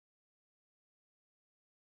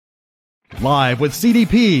Live with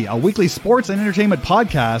CDP, a weekly sports and entertainment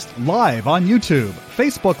podcast live on YouTube,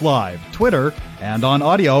 Facebook Live, Twitter, and on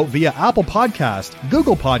audio via Apple Podcast,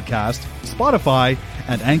 Google Podcast, Spotify,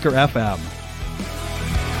 and Anchor FM.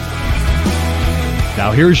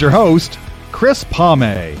 Now here's your host, Chris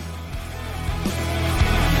Palme.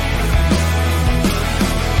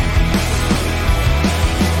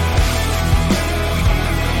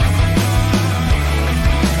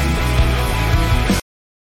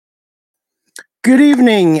 Good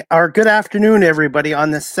evening or good afternoon, everybody, on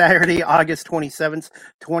this Saturday, August 27th,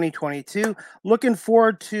 2022. Looking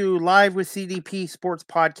forward to Live with CDP Sports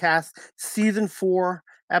Podcast, Season 4,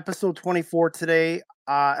 Episode 24 today,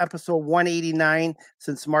 Episode 189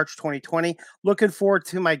 since March 2020. Looking forward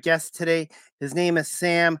to my guest today. His name is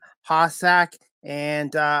Sam Hossack,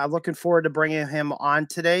 and I'm looking forward to bringing him on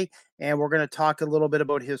today. And we're going to talk a little bit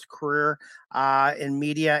about his career in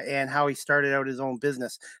media and how he started out his own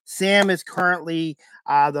business. Sam is currently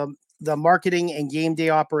the marketing and game day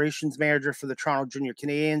operations manager for the Toronto Junior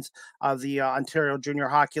Canadiens of the Ontario Junior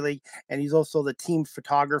Hockey League. And he's also the team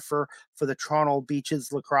photographer for the Toronto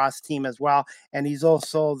Beaches lacrosse team as well. And he's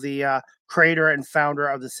also the creator and founder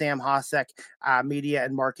of the Sam Hossack media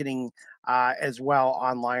and marketing as well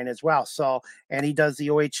online as well. So, and he does the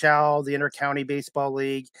OHL, the Intercounty Baseball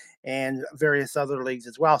League, and various other leagues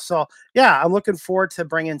as well. So yeah, I'm looking forward to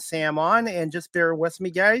bringing Sam on, and just bear with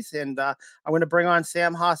me, guys. And I'm going to bring on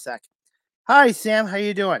Sam Hossack. Hi, Sam. How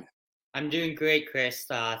you doing? I'm doing great, Chris.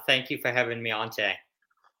 Thank you for having me on today.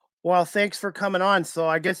 Well, thanks for coming on. So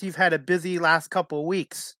I guess you've had a busy last couple of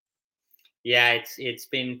weeks. Yeah, it's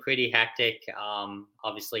been pretty hectic.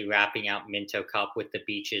 Obviously wrapping out Minto Cup with the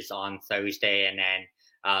Beaches on Thursday, and then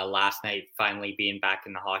last night finally being back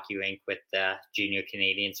in the hockey rink with the Junior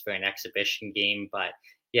Canadiens for an exhibition game. But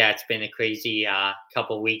yeah, it's been a crazy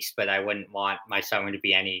couple weeks, but I wouldn't want my summer to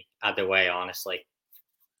be any other way, honestly.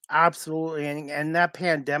 Absolutely. And that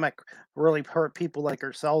pandemic really hurt people like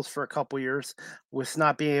ourselves for a couple years with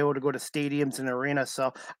not being able to go to stadiums and arenas.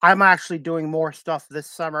 So I'm actually doing more stuff this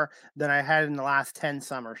summer than I had in the last 10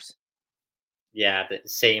 summers. Yeah, the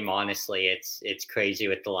same, honestly. It's crazy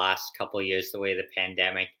with the last couple of years, the way the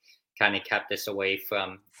pandemic kind of kept us away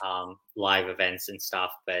from live events and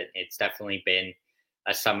stuff. But it's definitely been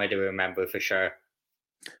a summer to remember for sure.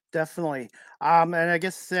 Definitely. And I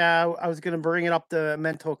guess I was going to bring it up the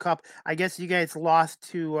Minto Cup. I guess you guys lost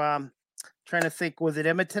to, trying to think, was it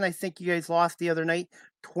Edmonton? I think you guys lost the other night,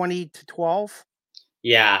 20-12.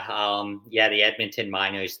 Yeah, the Edmonton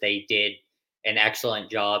Miners, they did an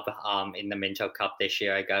excellent job in the Minto Cup this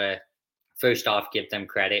year. I gotta first off give them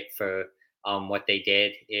credit for what they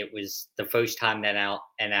did. It was the first time that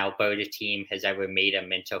an Alberta team has ever made a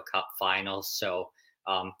Minto Cup final. So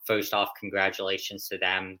first off, congratulations to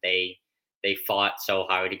them. They fought so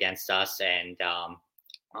hard against us, and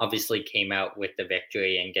obviously came out with the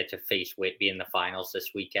victory and get to face Whitby in the finals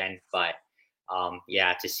this weekend. But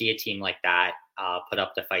yeah, to see a team like that put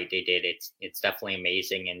up the fight they did, it's definitely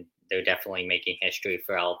amazing, and they're definitely making history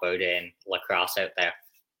for Alberta and lacrosse out there.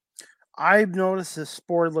 I've noticed the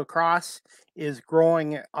sport of lacrosse is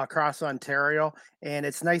growing across Ontario, and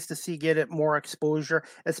it's nice to see get it more exposure,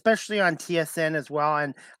 especially on TSN as well.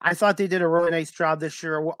 And I thought they did a really nice job this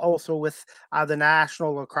year, also with the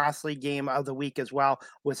National Lacrosse League Game of the Week as well,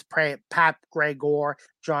 with Pat Gregor,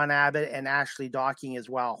 John Abbott, and Ashley Docking as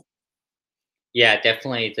well. Yeah,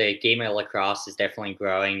 definitely. The game of lacrosse is definitely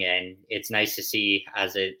growing, and it's nice to see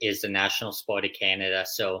as it is the national sport of Canada.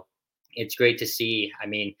 So it's great to see. I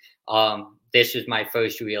mean, this was my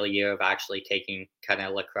first real year of actually taking kind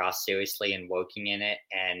of lacrosse seriously and working in it.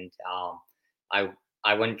 And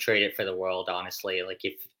I wouldn't trade it for the world, honestly. Like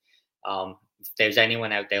if there's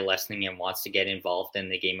anyone out there listening and wants to get involved in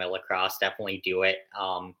the game of lacrosse, definitely do it.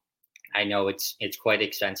 I know it's quite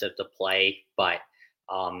expensive to play, but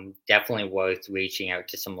definitely worth reaching out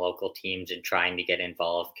to some local teams and trying to get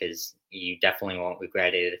involved, because you definitely won't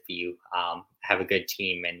regret it if you have a good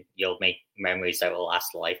team, and you'll make memories that will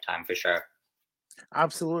last a lifetime for sure.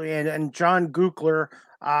 Absolutely. And John Gukler,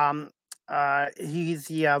 he's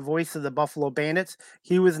the voice of the Buffalo Bandits.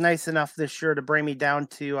 He was nice enough this year to bring me down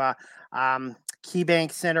to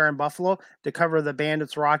KeyBank Center in Buffalo to cover the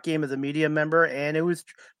Bandits Rock game as a media member, and it was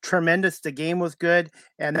tremendous. The game was good,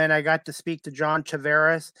 and then I got to speak to John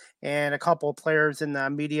Tavares and a couple of players in the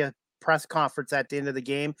media press conference at the end of the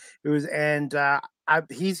game. It was, and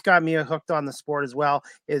he's got me hooked on the sport as well.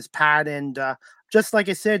 Is Pat and just like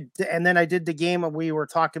I said, and then I did the game we were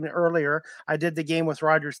talking earlier. I did the game with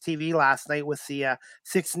Rogers TV last night with the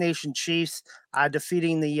Six Nation Chiefs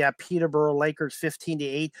defeating the Peterborough Lakers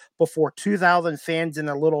 15-8 before 2,000 fans in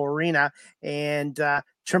a little arena, and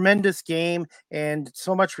tremendous game, and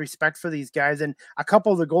so much respect for these guys. And a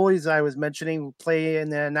couple of the goalies I was mentioning who play in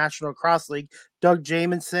the National Lacrosse League, Doug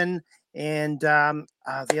Jamieson, and the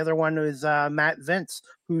other one is Matt Vince,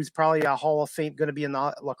 who's probably a Hall of Fame, going to be in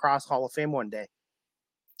the Lacrosse Hall of Fame one day.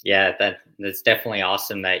 Yeah, that's definitely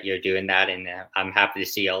awesome that you're doing that, and I'm happy to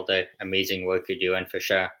see all the amazing work you're doing for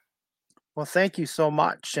sure. Well, thank you so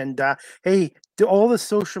much. And hey, do all the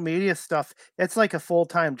social media stuff, it's like a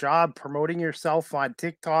full-time job promoting yourself on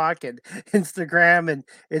TikTok and Instagram. And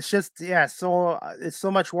it's just, yeah, so it's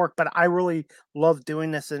so much work, but I really love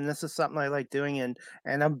doing this. And this is something I like doing.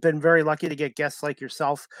 And I've been very lucky to get guests like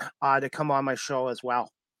yourself to come on my show as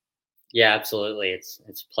well. Yeah, absolutely. It's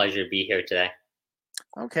a pleasure to be here today.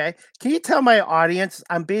 Okay. Can you tell my audience,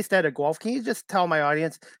 I'm based out of Guelph. Can you just tell my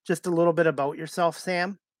audience just a little bit about yourself,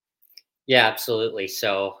 Sam? Yeah, absolutely.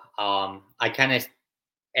 So I kind of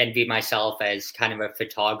envy myself as kind of a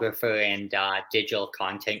photographer and digital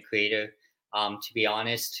content creator. To be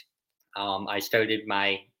honest, I started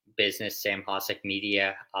my business, Sam Hossack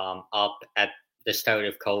Media, up at the start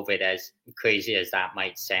of COVID, as crazy as that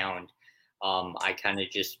might sound. I kind of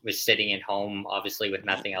just was sitting at home, obviously with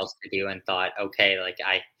nothing else to do, and thought, okay, like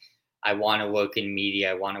I want to work in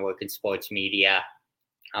media. I want to work in sports media.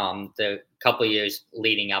 The couple of years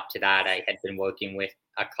leading up to that, I had been working with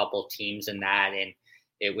a couple teams in that, and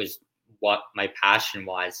it was what my passion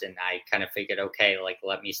was. And I kind of figured, okay, like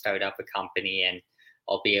let me start up a company, and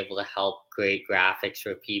I'll be able to help create graphics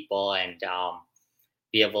for people and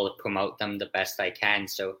be able to promote them the best I can.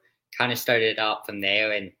 So kind of started out from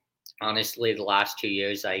there. And honestly, the last 2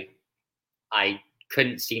 years, I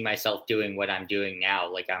couldn't see myself doing what I'm doing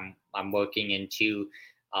now. Like I'm working in two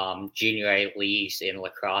junior A leagues in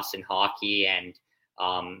lacrosse and hockey, and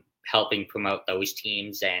helping promote those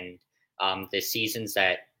teams. And the seasons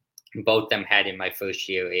that both them had in my first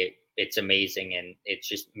year, it's amazing, and it's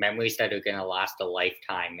just memories that are going to last a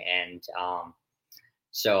lifetime. And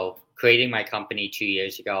so creating my company 2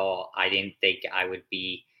 years ago, I didn't think I would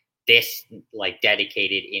be this like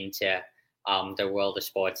dedicated into the world of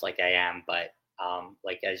sports like I am. But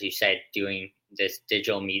like as you said, doing this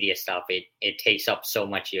digital media stuff, it takes up so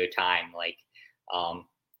much of your time. Like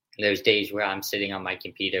there's days where I'm sitting on my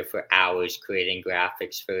computer for hours creating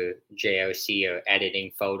graphics for JRC or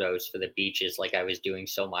editing photos for the beaches, like I was doing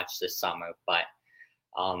so much this summer. But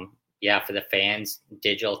yeah, for the fans,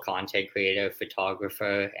 digital content creator,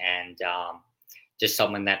 photographer, and just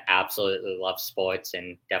someone that absolutely loves sports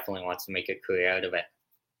and definitely wants to make a career out of it.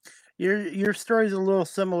 Your story is a little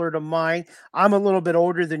similar to mine. I'm a little bit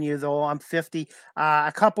older than you, though. I'm 50.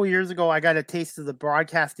 A couple years ago, I got a taste of the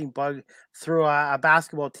broadcasting bug through a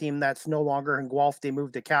basketball team that's no longer in Guelph. They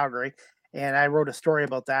moved to Calgary, and I wrote a story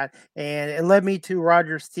about that. And it led me to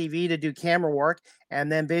Rogers TV to do camera work,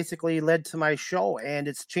 and then basically led to my show. And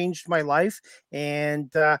it's changed my life. And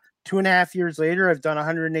 2.5 years later, I've done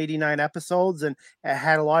 189 episodes, and I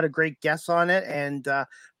had a lot of great guests on it. And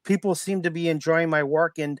people seem to be enjoying my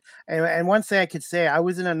work. And one thing I could say, I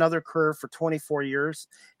was in another career for 24 years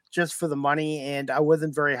just for the money, and I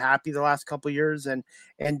wasn't very happy the last couple of years. And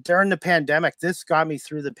during the pandemic, this got me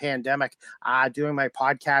through the pandemic, doing my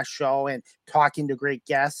podcast show and talking to great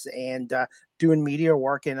guests and doing media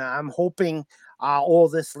work. And I'm hoping all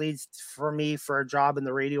this leads for me for a job in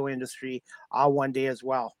the radio industry one day as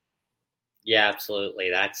well. Yeah, absolutely.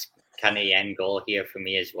 That's kind of the end goal here for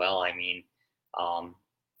me as well. I mean,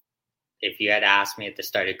 if you had asked me at the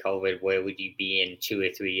start of COVID, where would you be in 2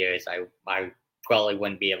 or 3 years? I probably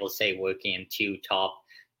wouldn't be able to say working in two top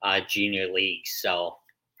junior leagues. So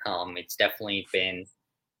it's definitely been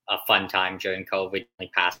a fun time during COVID,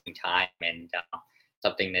 passing time, and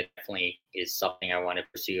something that definitely is something I want to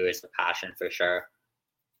pursue as a passion for sure.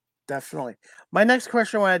 Definitely. My next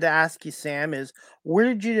question I wanted to ask you, Sam, is where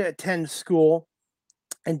did you attend school?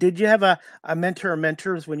 And did you have a mentor or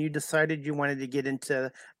mentors when you decided you wanted to get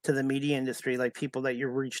into the media industry, like people that you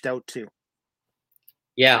reached out to?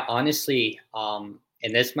 Yeah, honestly, and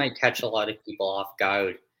this might catch a lot of people off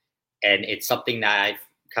guard, and it's something that I've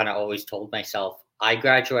kind of always told myself. I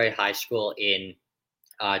graduated high school in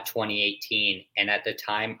 2018, and at the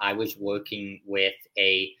time, I was working with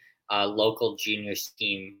a local juniors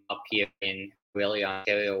team up here in Willie,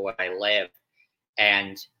 Ontario, where I live,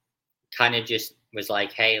 and kind of just was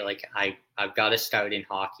like, hey, like I've got to start in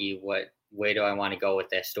hockey. Where do I want to go with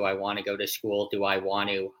this? Do I want to go to school? Do I want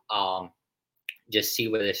to just see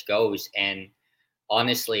where this goes? And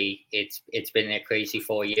honestly, it's been a crazy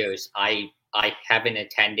 4 years. I haven't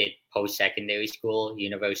attended post-secondary school,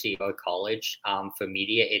 university, or college for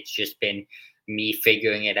media. It's just been me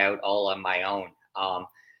figuring it out all on my own.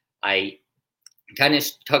 I kind of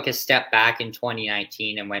took a step back in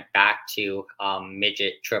 2019 and went back to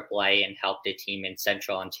midget AAA and helped a team in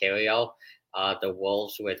Central Ontario, the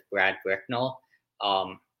Wolves with Brad Bricknell.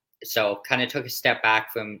 So kind of took a step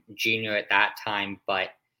back from junior at that time, but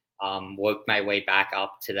worked my way back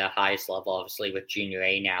up to the highest level, obviously with junior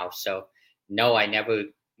A now. So no, I never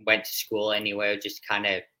went to school anywhere, just kind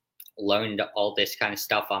of learned all this kind of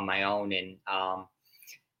stuff on my own. And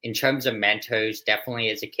in terms of mentors, definitely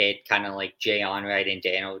as a kid, kind of like Jay Onrait and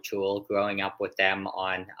Dan O'Toole, growing up with them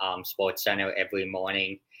on Sports Center every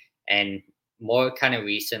morning. And more kind of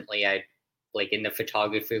recently, I like in the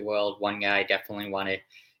photography world, one guy I definitely want to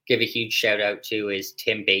give a huge shout out to is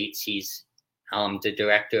Tim Bates. He's the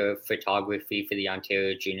director of photography for the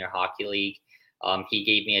Ontario Junior Hockey League. He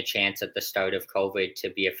gave me a chance at the start of COVID to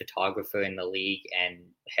be a photographer in the league and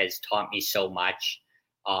has taught me so much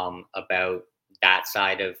about that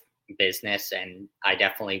side of business. And I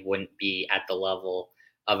definitely wouldn't be at the level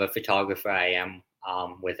of a photographer I am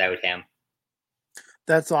without him.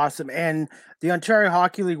 That's awesome. And the Ontario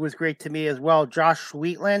Hockey League was great to me as well. Josh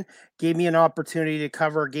Sweetland gave me an opportunity to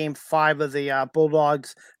cover Game 5 of the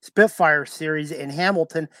Bulldogs Spitfire series in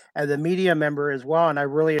Hamilton as a media member as well. And I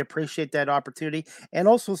really appreciate that opportunity. And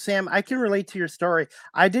also, Sam, I can relate to your story.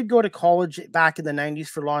 I did go to college back in the 90s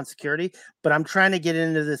for law and security, but I'm trying to get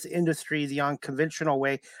into this industry the unconventional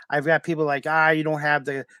way. I've got people like, you don't have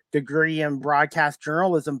the degree in broadcast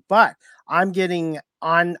journalism, but I'm doing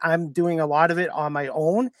a lot of it on my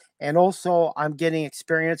own. And also I'm getting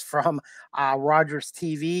experience from Rogers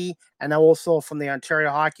TV and also from the Ontario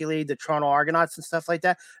Hockey League, the Toronto Argonauts and stuff like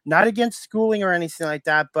that. Not against schooling or anything like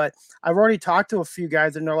that, but I've already talked to a few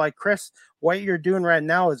guys and they're like, Chris, what you're doing right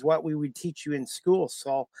now is what we would teach you in school.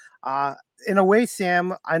 So in a way,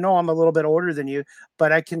 Sam, I know I'm a little bit older than you,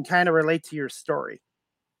 but I can kind of relate to your story.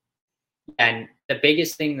 And the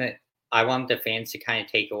biggest thing that I want the fans to kind of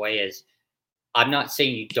take away is I'm not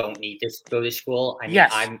saying you don't need to go to school. I mean,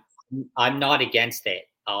 yes. I'm not against it.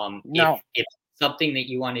 No. If something that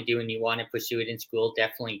you want to do and you want to pursue it in school,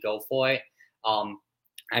 definitely go for it.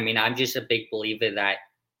 I mean, I'm just a big believer that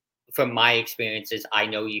from my experiences, I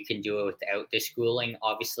know you can do it without the schooling.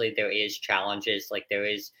 Obviously, there is challenges. Like there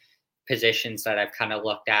is positions that I've kind of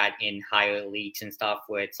looked at in higher leagues and stuff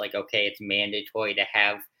where it's like, okay, it's mandatory to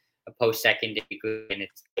have a post-secondary degree. And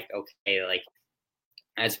it's like, okay, like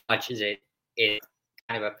as much as it's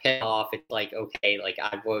kind of a pit off, it's like, okay, like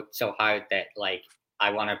I've worked so hard that like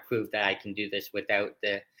I want to prove that I can do this without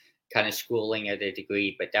the kind of schooling or the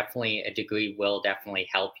degree. But definitely a degree will definitely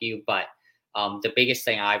help you. But the biggest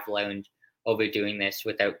thing I've learned over doing this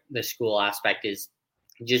without the school aspect is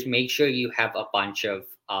just make sure you have a bunch of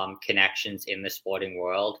connections in the sporting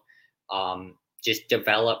world. Just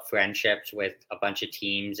develop friendships with a bunch of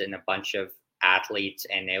teams and a bunch of athletes,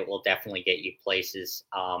 and it will definitely get you places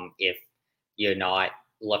if you're not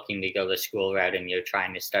looking to go the school route and you're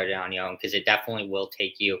trying to start it on your own, because it definitely will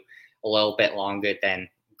take you a little bit longer than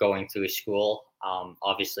going through school.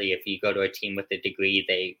 Obviously, if you go to a team with a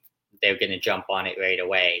degree, they're going to jump on it right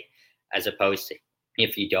away, as opposed to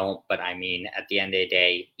if you don't. But I mean, at the end of the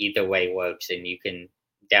day, either way works, and you can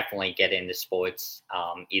definitely get into sports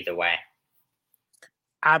either way.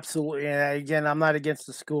 Absolutely. And again, I'm not against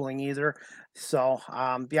the schooling either. So,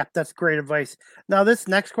 yeah, that's great advice. Now, this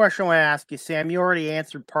next question I want to ask you, Sam, you already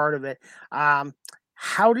answered part of it.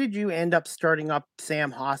 How did you end up starting up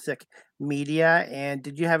Sam Hossack Media? And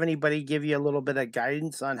did you have anybody give you a little bit of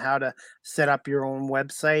guidance on how to set up your own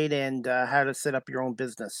website and how to set up your own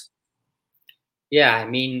business? Yeah, I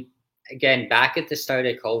mean, again, back at the start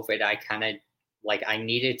of COVID, I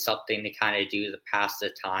needed something to kind of do to pass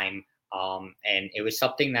the time. And it was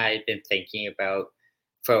something that I had been thinking about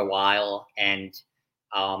for a while. And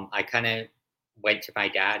I kind of went to my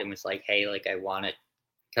dad and was like, hey, like I want to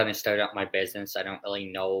kind of start up my business. I don't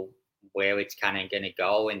really know where it's kind of going to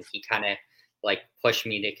go. And he kind of like pushed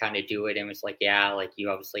me to kind of do it and was like, yeah, like you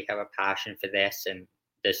obviously have a passion for this and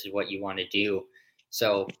this is what you want to do.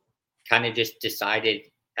 So kind of just decided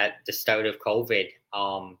at the start of COVID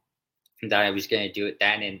that I was going to do it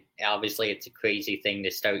then. And obviously it's a crazy thing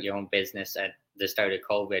to start your own business at the start of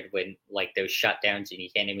COVID when like there's shutdowns and you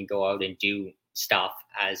can't even go out and do stuff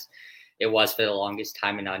as it was for the longest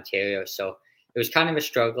time in Ontario. So it was kind of a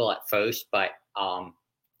struggle at first, but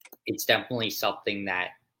it's definitely something that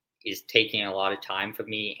is taking a lot of time for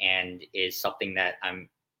me and is something that I'm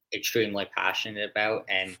extremely passionate about.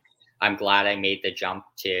 And I'm glad I made the jump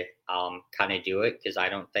to kind of do it, because I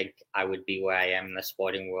don't think I would be where I am in the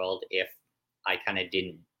sporting world if I kind of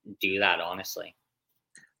didn't do that, honestly.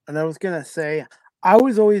 And I was gonna say, I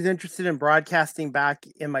was always interested in broadcasting back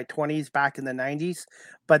in my 20s, back in the 90s,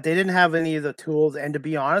 but they didn't have any of the tools. And to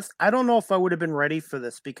be honest, I don't know if I would have been ready for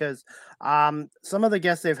this because some of the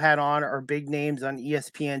guests they've had on are big names on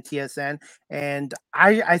ESPN, TSN, and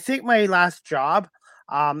I think my last job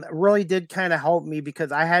really did kind of help me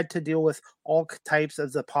because I had to deal with all types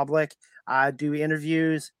of the public, do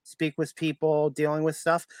interviews, speak with people, dealing with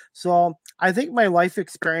stuff. So I think my life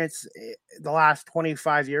experience the last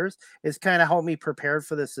 25 years has kind of helped me prepared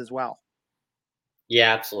for this as well.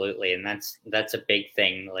 Yeah, absolutely. And that's a big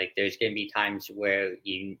thing. Like there's going to be times where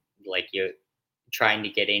you're trying to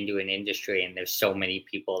get into an industry and there's so many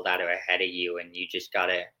people that are ahead of you, and you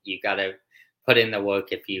got to put in the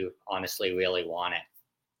work if you honestly really want it.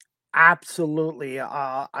 Absolutely.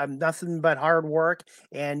 I'm nothing but hard work.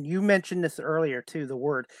 And you mentioned this earlier too, the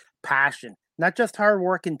word passion. Not just hard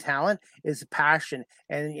work and talent, is passion.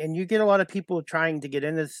 And you get a lot of people trying to get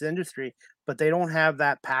into this industry, but they don't have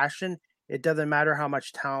that passion. It doesn't matter how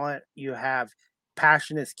much talent you have.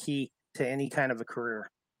 Passion is key to any kind of a career.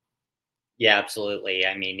 Yeah, absolutely.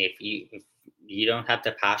 I mean, if you don't have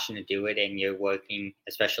the passion to do it and you're working,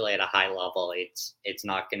 especially at a high level, it's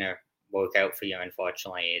not gonna work out for you.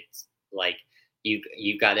 Unfortunately, it's like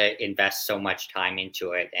you got to invest so much time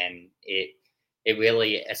into it, and it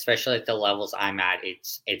really, especially at the levels I'm at,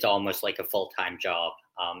 it's almost like a full time job.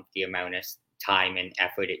 The amount of time and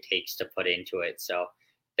effort it takes to put into it. So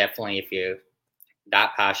definitely, if you're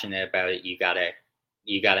that passionate about it, you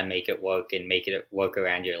gotta make it work and make it work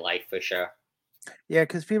around your life for sure. Yeah,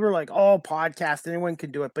 because people are like, "Oh, podcast, anyone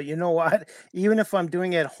can do it." But you know what? Even if I'm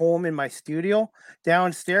doing it at home in my studio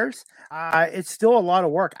downstairs, it's still a lot of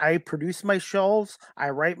work. I produce my shows, I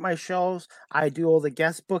write my shows, I do all the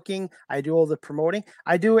guest booking, I do all the promoting.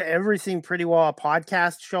 I do everything pretty well a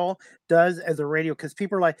podcast show does as a radio. Because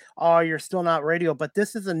people are like, "Oh, you're still not radio," but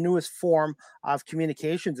this is the newest form of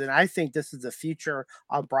communications, and I think this is the future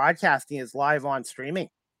of broadcasting is live on streaming.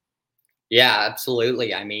 Yeah,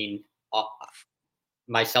 absolutely. I mean,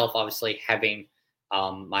 myself obviously having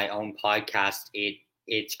my own podcast,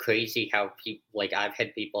 it's crazy how people, like, I've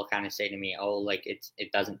had people kind of say to me, oh, like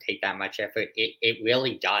it doesn't take that much effort. It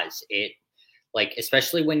really does. It, like,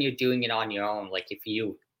 especially when you're doing it on your own, like if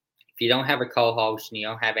you don't have a co-host and you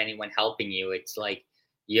don't have anyone helping you, it's like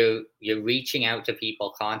you're reaching out to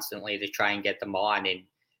people constantly to try and get them on. And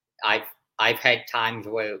I've I've had times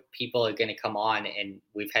where people are going to come on and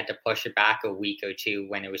we've had to push it back a week or two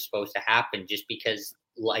when it was supposed to happen, just because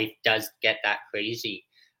life does get that crazy.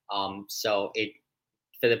 So it,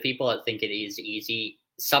 for the people that think it is easy,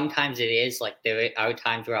 sometimes it is. Like there are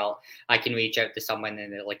times where I can reach out to someone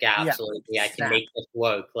and they're like, yeah, Yeah, absolutely, I can snap. make this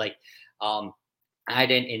work. Like um, I had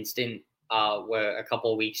an instant where a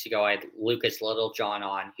couple of weeks ago I had Lucas Littlejohn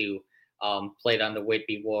on, who played on the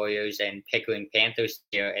Whitby Warriors and Pickering Panthers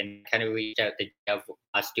here, and kind of reached out the day of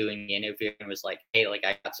us doing the interview and was like, hey, like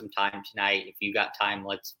I got some time tonight. If you got time,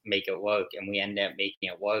 let's make it work. And we ended up making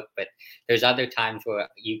it work. But there's other times where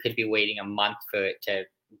you could be waiting a month for it to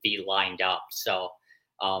be lined up. So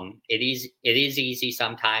it is easy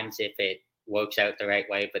sometimes if it works out the right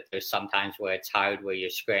way, but there's sometimes where it's hard, where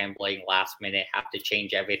you're scrambling last minute, have to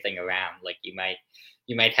change everything around. Like you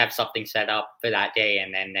might have something set up for that day,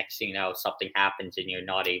 and then next thing you know, something happens and you're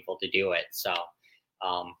not able to do it. So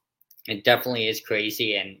um, it definitely is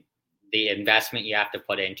crazy, and the investment you have to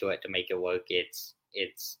put into it to make it work, it's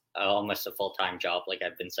almost a full-time job, like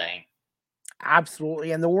I've been saying.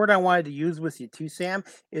 Absolutely. And the word I wanted to use with you too, Sam,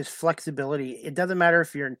 is flexibility. It doesn't matter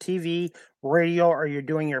if you're in TV, radio, or you're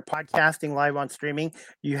doing your podcasting live on streaming.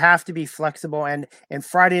 You have to be flexible. And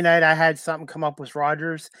Friday night I had something come up with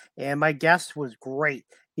Rogers, and my guest was great.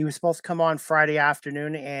 He was supposed to come on Friday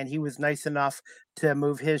afternoon, and he was nice enough to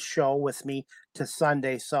move his show with me to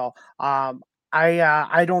Sunday. So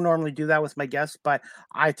I don't normally do that with my guests, but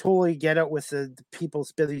I totally get it with the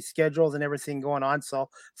people's busy schedules and everything going on. So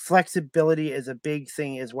flexibility is a big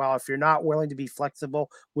thing as well. If you're not willing to be flexible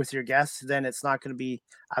with your guests, then it's not going to be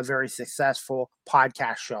a very successful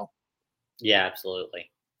podcast show. Yeah, absolutely.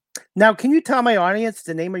 Now, can you tell my audience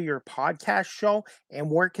the name of your podcast show and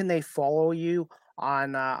where can they follow you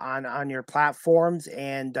on your platforms,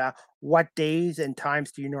 and what days and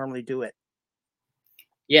times do you normally do it?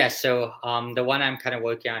 Yeah, so the one I'm kind of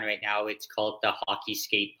working on right now, it's called the Hockey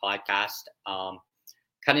Skate Podcast.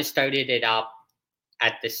 Kind of started it up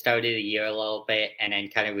at the start of the year a little bit, and then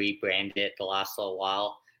kind of rebranded it the last little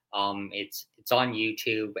while. It's on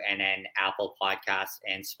YouTube and then Apple Podcasts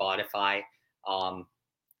and Spotify. Um,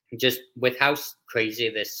 just with how crazy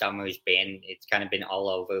this summer's been, it's kind of been all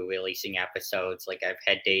over releasing episodes. Like I've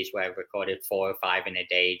had days where I've recorded 4 or 5 in a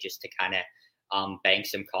day just to kind of bank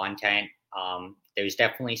some content. There's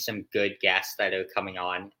definitely some good guests that are coming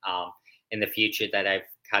on in the future that I've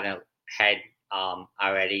kind of had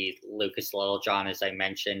already. Lucas Littlejohn, as I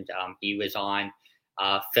mentioned, he was on.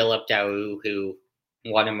 Philip Daru, who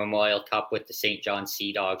won a Memorial Cup with the St. John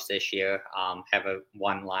Sea Dogs this year, had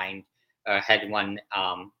one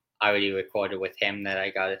already recorded with him that I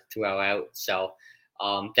got to throw out. So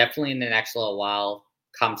definitely in the next little while,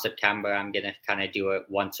 come September, I'm going to kind of do it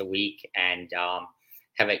once a week and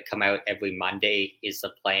have it come out every Monday is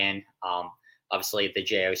the plan. Obviously, the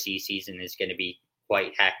JRC season is going to be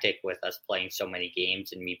quite hectic with us playing so many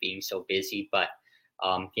games and me being so busy. But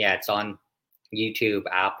yeah, it's on YouTube,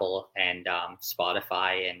 Apple, and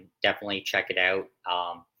Spotify, and definitely check it out.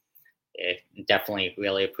 Definitely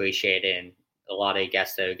really appreciate it, and a lot of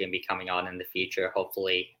guests that are going to be coming on in the future.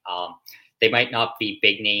 Hopefully, they might not be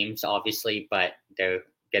big names, obviously, but they're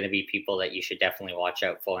going to be people that you should definitely watch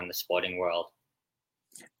out for in the sporting world.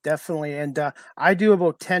 Definitely. And I do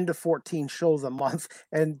about 10 to 14 shows a month.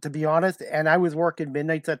 And to be honest, and I was working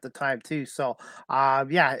midnights at the time too. So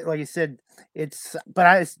yeah, like I said,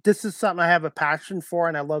 this is something I have a passion for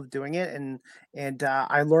and I love doing it. And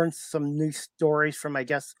I learn some new stories from my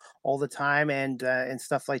guests all the time and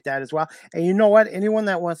stuff like that as well. And you know what? Anyone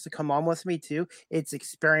that wants to come on with me too, it's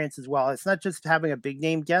experience as well. It's not just having a big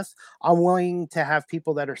name guest. I'm willing to have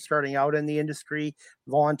people that are starting out in the industry,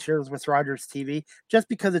 volunteers with Rogers TV, just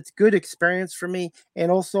because it's good experience for me. And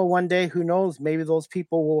also one day, who knows, maybe those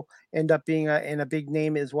people will end up being in a big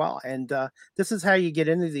name as well. And this is how you get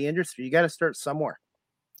into the industry. You got to start somewhere.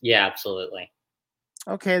 Yeah, absolutely.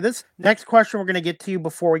 Okay, this next question we're going to get to you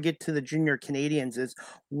before we get to the junior Canadians is,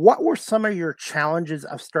 what were some of your challenges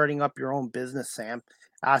of starting up your own business, Sam,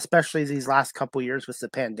 especially these last couple years with the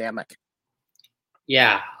pandemic?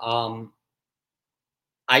 Yeah,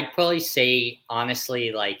 I'd probably say,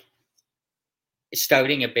 honestly, like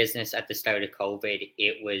starting a business at the start of COVID,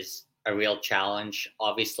 it was a real challenge.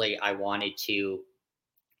 Obviously, I wanted to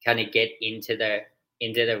kind of get into the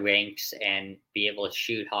rinks and be able to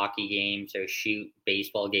shoot hockey games or shoot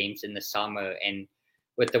baseball games in the summer. And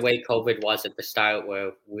with the way COVID was at the start,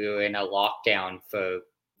 where we were in a lockdown for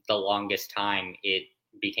the longest time, it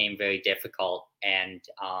became very difficult. And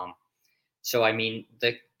so, I mean,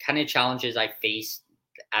 the kind of challenges I faced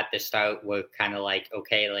at the start were kind of like,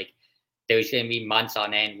 okay, like there's going to be months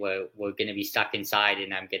on end where we're going to be stuck inside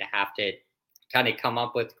and I'm going to have to kind of come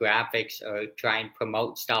up with graphics or try and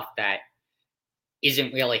promote stuff that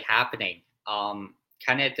isn't really happening. Kind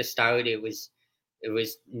of at the start, it was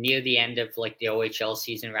near the end of like the OHL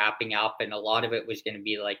season wrapping up, and a lot of it was going to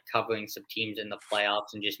be like covering some teams in the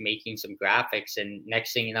playoffs and just making some graphics. And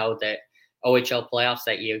next thing you know, the OHL playoffs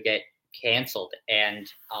that year get canceled, and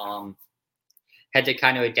had to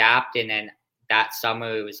kind of adapt. And then that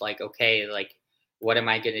summer, it was like, okay, like what am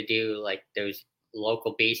I going to do? Like there's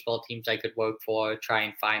local baseball teams I could work for, try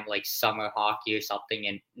and find like summer hockey or something,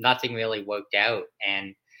 and nothing really worked out.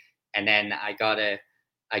 And then I got a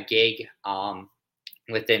gig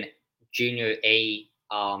with an junior A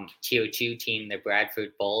tier 2 team, the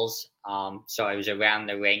Bradford Bulls. So I was around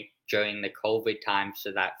the rink during the COVID time.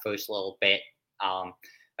 So that first little bit, I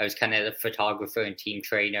was kind of the photographer and team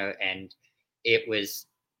trainer, and it was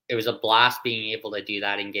a blast being able to do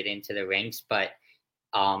that and get into the rinks. But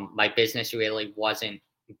my business really wasn't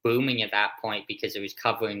booming at that point because it was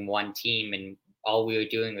covering one team, and all we were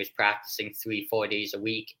doing was practicing 3-4 days a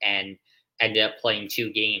week and ended up playing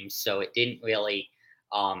 2 games. So it didn't really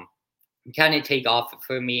kind of take off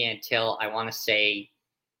for me until, I want to say,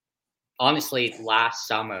 honestly, last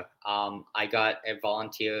summer. I got a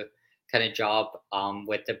volunteer kind of job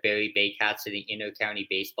with the Barrie Baycats in the Inter-County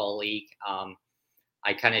Baseball League.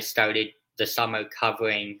 I kind of started the summer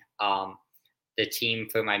covering the team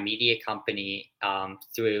for my media company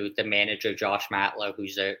through the manager, Josh Matla,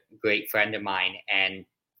 who's a great friend of mine. And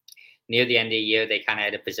near the end of the year, they kind of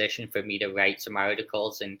had a position for me to write some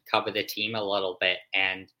articles and cover the team a little bit.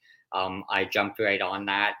 And I jumped right on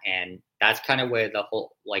that. And that's kind of where the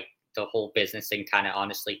whole business thing kind of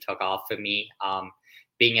honestly took off for me.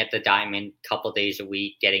 Being at the Diamond a couple days a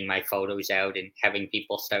week, getting my photos out and having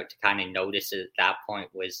people start to kind of notice it at that point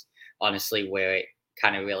was honestly where it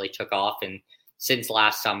kind of really took off. And since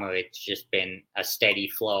last summer, it's just been a steady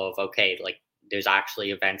flow of, okay, like there's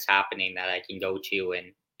actually events happening that I can go to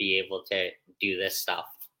and be able to do this stuff.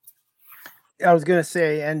 I was gonna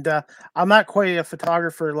say, and I'm not quite a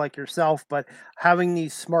photographer like yourself, but having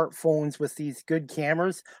these smartphones with these good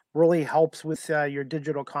cameras really helps with your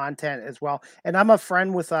digital content as well. And I'm a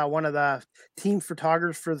friend with one of the team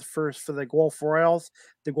photographers for the Guelph Royals,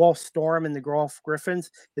 the Guelph Storm, and the Guelph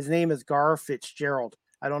Griffins. His name is Gar Fitzgerald.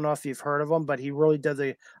 I don't know if you've heard of him, but he really does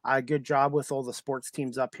a good job with all the sports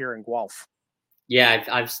teams up here in Guelph. Yeah,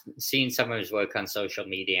 I've seen some of his work on social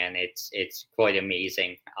media, and it's quite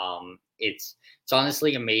amazing. It's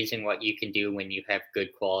honestly amazing what you can do when you have good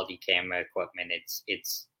quality camera equipment.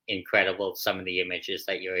 It's incredible, some of the images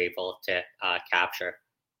that you're able to capture.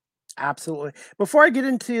 Absolutely. Before I get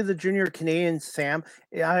into the junior Canadians, Sam,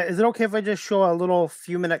 is it okay if I just show a little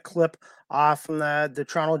few-minute clip from the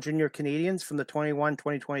Toronto Junior Canadians from the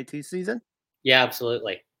 21-2022 season? Yeah,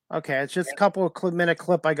 absolutely. Okay, it's just a couple of minute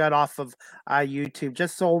clip I got off of YouTube,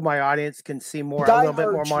 just so my audience can see more, a little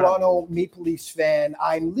bit more. Toronto Maple Leafs fan,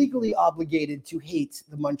 I'm legally obligated to hate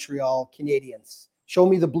the Montreal Canadiens. Show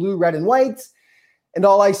me the blue, red, and white, and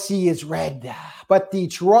all I see is red. But the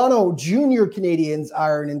Toronto Junior Canadiens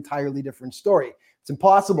are an entirely different story. It's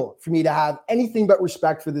impossible for me to have anything but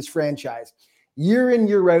respect for this franchise. Year in,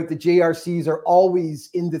 year out, the JRCs are always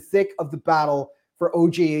in the thick of the battle for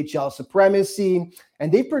OJHL supremacy,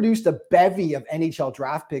 and they've produced a bevy of NHL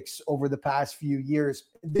draft picks over the past few years.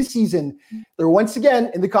 This season, they're once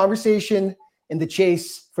again in the conversation, in the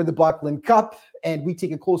chase for the Buckland Cup, and we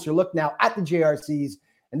take a closer look now at the JRCs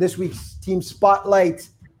and this week's Team Spotlight.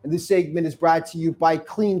 And this segment is brought to you by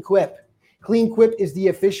Clean Quip. Clean Quip is the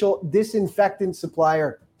official disinfectant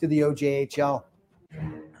supplier to the OJHL.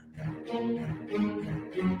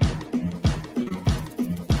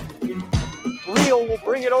 Real will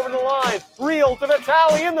bring it over the line. Real to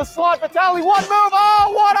Vitale in the slot. Vitale, one move.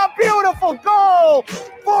 Oh, what a beautiful goal!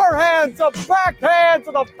 Forehand to backhand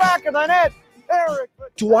to the back of the net. Eric Vitale.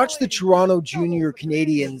 To watch the Toronto Junior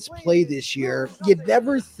Canadiens play this year, you'd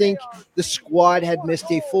never think the squad had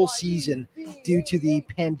missed a full season due to the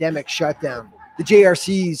pandemic shutdown. The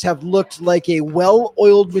JRCs have looked like a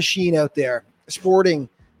well-oiled machine out there, sporting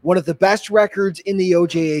one of the best records in the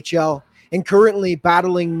OJHL, and currently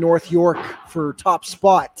battling North York for top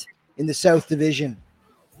spot in the South Division.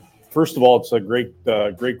 First of all, it's a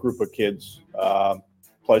great group of kids.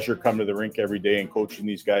 Pleasure coming to the rink every day and coaching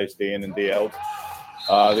these guys day in and day out.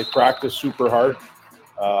 They practice super hard.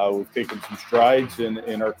 We've taken some strides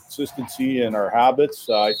in our consistency and our habits.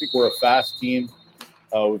 I think we're a fast team.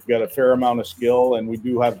 We've got a fair amount of skill, and we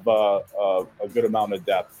do have a good amount of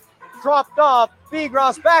depth. Dropped off.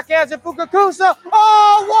 Bigras backhands at Fukakusa.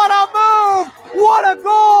 Oh, what a move! What a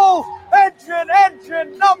goal!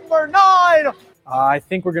 Engine number 9. I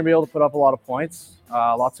think we're going to be able to put up a lot of points,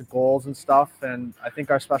 lots of goals and stuff, and I think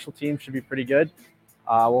our special team should be pretty good.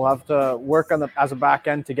 We'll have to work on as a back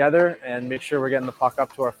end together and make sure we're getting the puck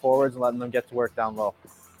up to our forwards and letting them get to work down low.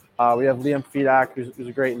 We have Liam Fedak, who's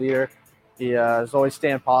a great leader. He is always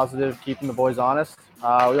staying positive, keeping the boys honest.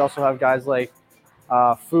 We also have guys like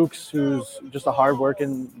Fuchs, who's just a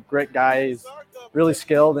hard-working, great guy. He's really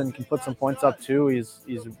skilled and can put some points up too. He's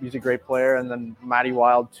a great player. And then Matty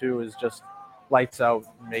Wild too is just lights out,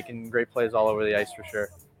 making great plays all over the ice for sure.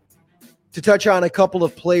 To touch on a couple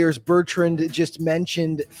of players Bertrand just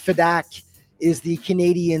mentioned, Fedak is the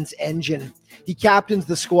Canadiens' engine. He captains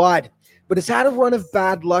the squad, but has had a run of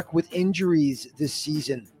bad luck with injuries this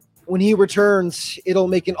season. When he returns, it'll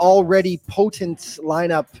make an already potent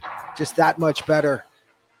lineup just that much better.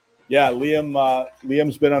 Yeah,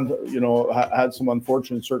 Liam's been had some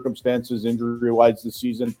unfortunate circumstances injury-wise this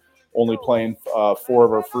season, only playing 4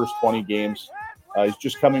 of our first 20 games. He's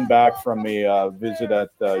just coming back from a visit at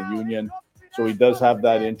Union, so he does have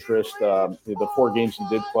that interest. The 4 games he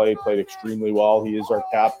did play, played extremely well. He is our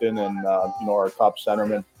captain and our top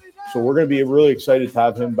centerman. So we're going to be really excited to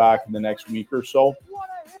have him back in the next week or so.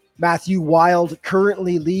 Matthew Wild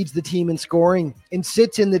currently leads the team in scoring and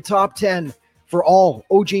sits in the top 10 for all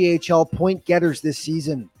OJHL point getters this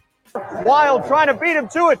season. Wild trying to beat him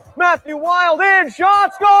to it. Matthew Wild in,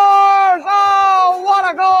 shot, scores! Oh,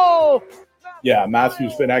 what a goal! Yeah,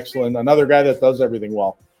 Matthew's been excellent. Another guy that does everything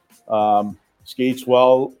well. Skates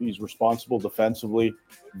well. He's responsible defensively.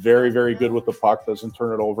 Very, very good with the puck. Doesn't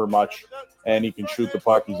turn it over much. And he can shoot the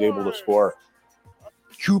puck. He's able to score.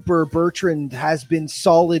 Cooper Bertrand has been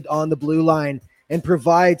solid on the blue line and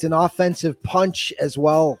provides an offensive punch as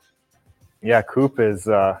well. Yeah, Coop's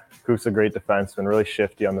a great defenseman, really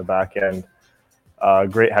shifty on the back end.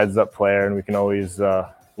 Great heads-up player, and we can always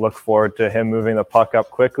look forward to him moving the puck up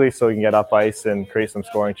quickly so he can get up ice and create some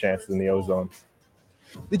scoring chances in the O-zone.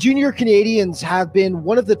 The Junior Canadiens have been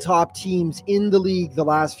one of the top teams in the league the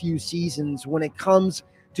last few seasons when it comes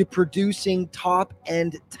to producing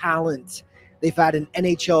top-end talent. They've had an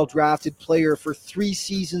NHL drafted player for 3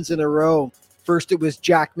 seasons in a row. First, it was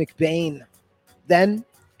Jack McBain, then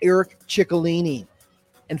Eric Ciccolini,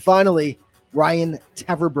 and finally, Ryan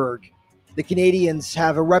Teverberg. The Canadiens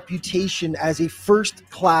have a reputation as a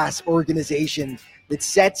first-class organization that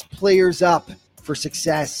sets players up for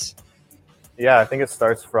success. Yeah, I think it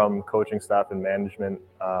starts from coaching staff and management,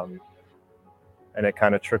 and it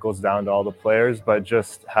kind of trickles down to all the players, but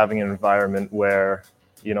just having an environment where,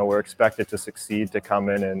 you know, we're expected to succeed, to come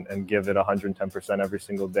in and give it 110% every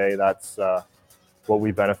single day. That's what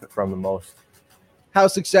we benefit from the most. How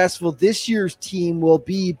successful this year's team will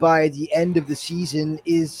be by the end of the season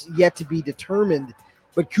is yet to be determined,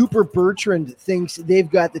 but Cooper Bertrand thinks they've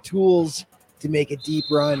got the tools to make a deep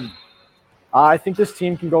run. I think this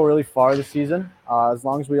team can go really far this season, as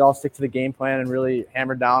long as we all stick to the game plan and really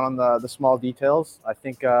hammer down on the small details. I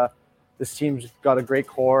think this team's got a great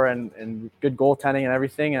core and good goaltending and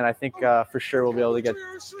everything, and I think for sure we'll be able to get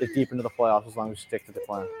deep into the playoffs as long as we stick to the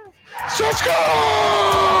plan. Scores!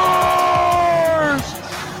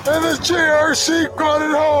 And the JRC brought it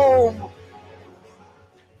home!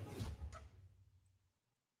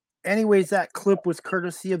 Anyways, that clip was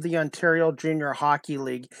courtesy of the Ontario Junior Hockey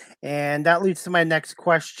League. And that leads to my next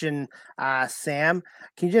question, Sam.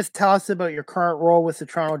 Can you just tell us about your current role with the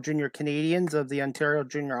Toronto Junior Canadiens of the Ontario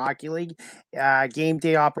Junior Hockey League, game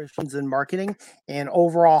day operations and marketing, and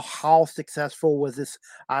overall how successful was this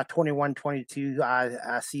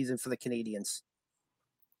 21-22 season for the Canadiens?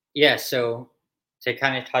 Yeah, so to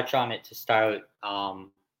kind of touch on it to start,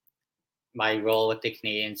 my role with the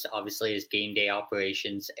Canadiens obviously is game day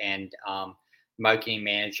operations and marketing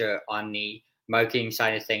manager. On the marketing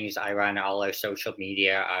side of things, I run all our social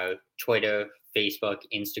media, our Twitter, Facebook,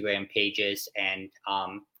 Instagram pages, and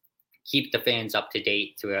keep the fans up to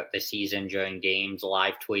date throughout the season during games,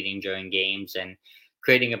 live tweeting during games, and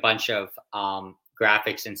creating a bunch of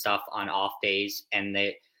graphics and stuff on off days. And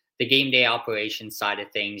the game day operations side of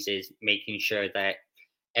things is making sure that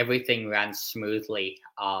everything runs smoothly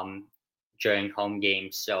during home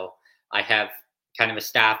games. So I have kind of a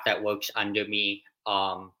staff that works under me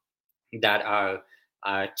that are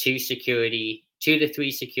 2 to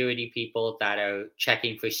 3 security people that are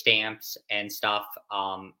checking for stamps and stuff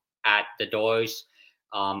at the doors.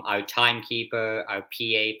 Our timekeeper, our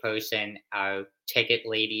PA person, our ticket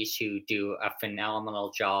ladies who do a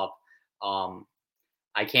phenomenal job.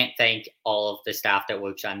 I can't thank all of the staff that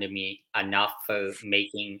works under me enough for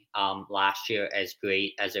making last year as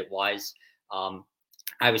great as it was.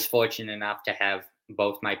 I was fortunate enough to have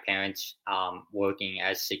both my parents working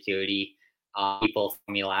as security people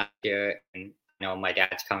for me last year, and you know my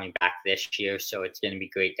dad's coming back this year, so it's going to be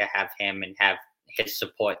great to have him and have his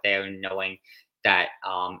support there, and knowing that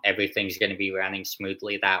everything's going to be running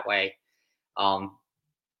smoothly that way.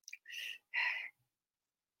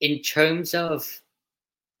 In terms of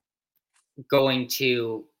going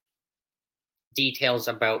to details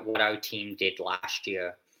about what our team did last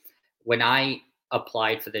year, when I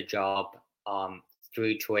applied for the job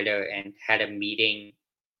through Twitter and had a meeting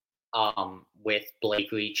with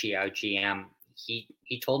Blake Ricci, our GM, he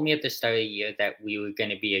told me at the start of the year that we were going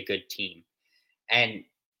to be a good team. And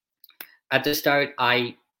at the start,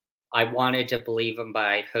 I wanted to believe him, but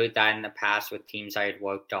I'd heard that in the past with teams I had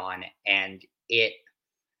worked on, and it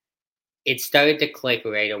started to click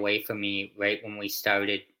right away for me right when we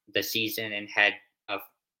started the season and had a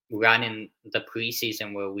run in the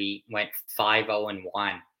preseason where we went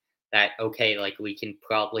 5-0-1. That, okay, like we can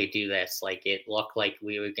probably do this. Like it looked like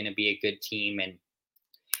we were going to be a good team. And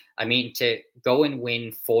I mean, to go and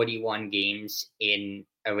win 41 games in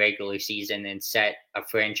a regular season and set a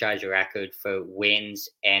franchise record for wins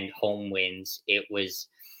and home wins, it was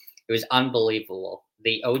unbelievable.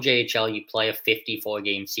 The OJHL, you play a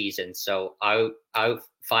 54-game season. So our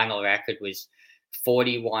final record was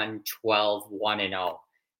 41-12-1-0.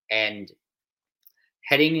 And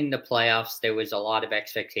heading into playoffs, there was a lot of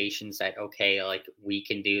expectations that, okay, like we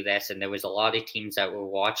can do this. And there was a lot of teams that were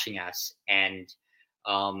watching us. And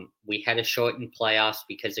we had a shortened playoffs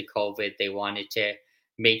because of COVID. They wanted to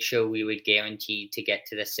make sure we would guarantee to get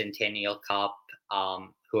to the Centennial Cup,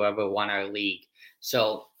 whoever won our league.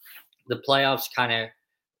 So the playoffs kind of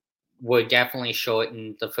were definitely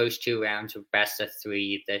shortened. The first 2 rounds were best of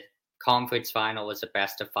 3. The conference final was a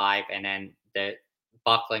best of 5. And then the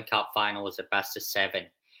Buckland Cup final was a best of 7.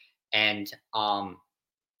 And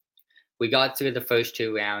we got through the first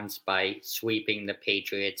 2 rounds by sweeping the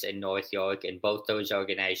Patriots in North York, and both those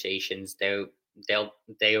organizations, they're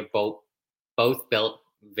both built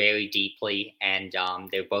very deeply, and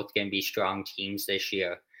they're both going to be strong teams this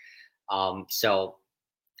year. So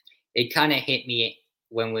it kind of hit me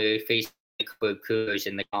when we were facing the Coburg Cougars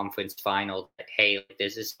in the conference final that, hey,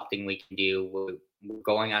 this is something we can do. We're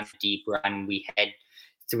going on a deep run. We had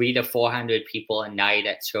 300 to 400 people a night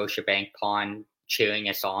at Scotiabank Pond cheering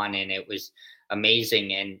us on, and it was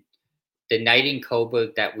amazing. And the night in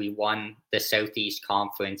Coburg that we won the Southeast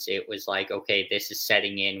Conference, it was like, okay, this is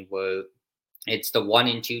setting in. It's the 1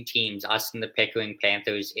 and 2 teams, us and the Pickering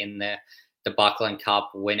Panthers in the Buckland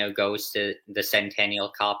Cup. Winner goes to the Centennial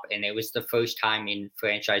Cup. And it was the first time in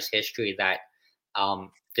franchise history that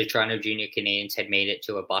the Toronto Junior Canadiens had made it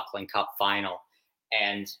to a Buckland Cup final.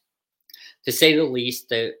 And to say the least,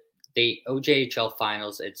 the OJHL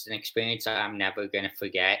finals, it's an experience I'm never going to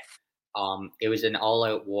forget. It was an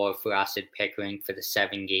all-out war for us at Pickering for the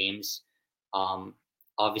 7 games.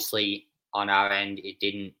 Obviously, on our end, it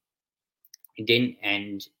didn't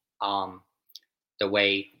end the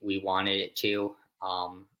way we wanted it to.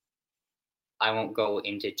 I won't go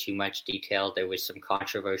into too much detail. There was some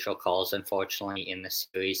controversial calls, unfortunately, in the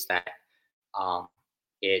series that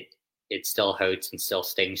it still hurts and still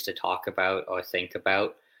stings to talk about or think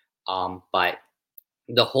about. But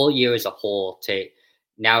the whole year as a whole, to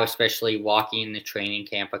now especially walking in the training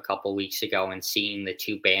camp a couple weeks ago and seeing the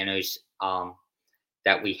 2 banners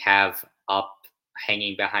that we have up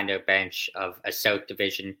hanging behind our bench of a South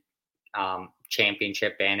Division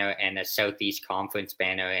championship banner and a Southeast Conference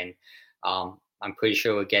banner. And I'm pretty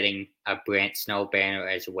sure we're getting a Brant Snow banner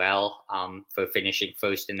as well for finishing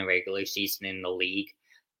first in the regular season in the league.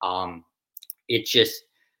 It just,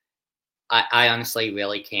 I honestly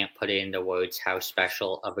really can't put it into words how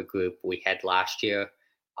special of a group we had last year.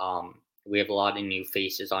 We have a lot of new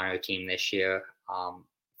faces on our team this year,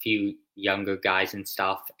 few younger guys and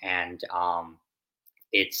stuff, and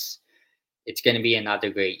it's going to be another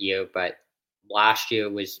great year. But last year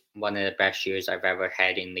was one of the best years I've ever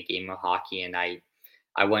had in the game of hockey, and I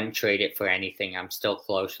wouldn't trade it for anything. I'm still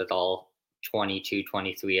close with all 22,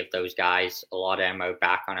 23 of those guys. A lot of them are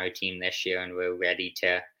back on our team this year, and we're ready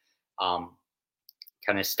to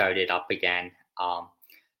kind of start it up again.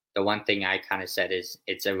 The one thing I kind of said is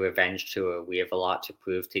it's a revenge tour. We have a lot to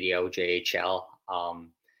prove to the OJHL.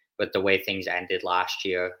 But the way things ended last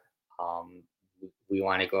year, we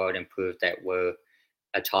want to go out and prove that we're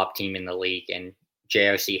a top team in the league. And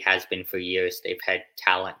JRC has been for years. They've had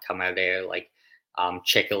talent come out there like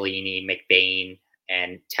Ciccolini, McBain,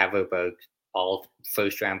 and Teverberg, all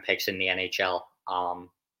first-round picks in the NHL.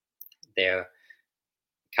 They're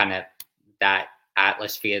kind of that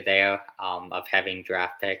atmosphere there of having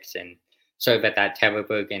draft picks, and sorry about that,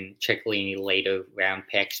 Teverberg and Ciccolini later round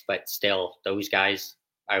picks, but still those guys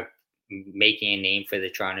are making a name for the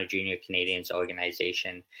Toronto Junior Canadiens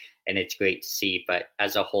organization, and it's great to see. But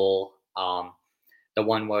as a whole, the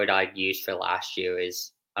one word I'd use for last year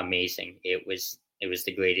is amazing. It was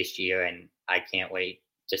the greatest year, and I can't wait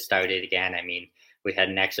to start it again. I mean, we had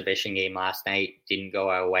an exhibition game last night, didn't go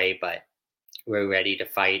our way, but we're ready to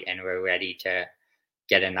fight, and we're ready to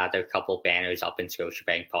get another couple banners up in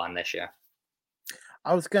Scotiabank Pond this year.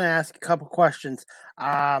 I was going to ask a couple questions.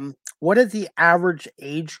 What is the average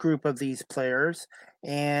age group of these players?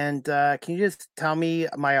 And can you just tell me,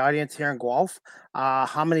 my audience here in Guelph,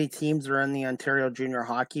 how many teams are in the Ontario Junior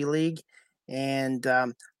Hockey League? And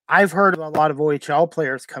I've heard of a lot of OHL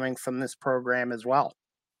players coming from this program as well.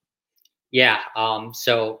 Yeah.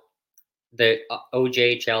 So the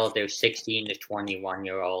OJHL, they're 16 to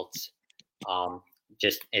 21-year-olds.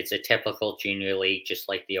 It's a typical junior league, just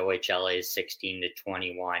like the OHL is 16 to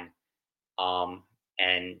 21.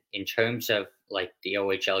 And in terms of like the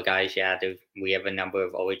OHL guys, yeah, we have a number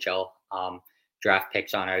of OHL draft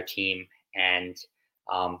picks on our team, and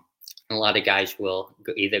a lot of guys will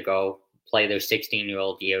either go play their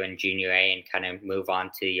 16-year-old year in Junior A and kind of move on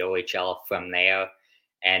to the OHL from there.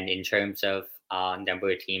 And in terms of number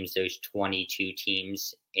of teams, there's 22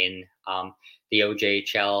 teams in the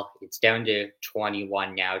OJHL. It's down to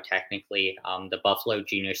 21 now, technically. The Buffalo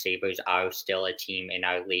Junior Sabres are still a team in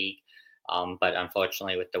our league. But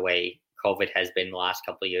unfortunately, with the way COVID has been the last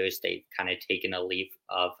couple of years, they've kind of taken a leave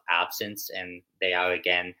of absence, and they are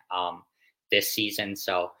again this season.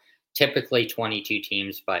 So typically 22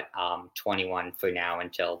 teams, but 21 for now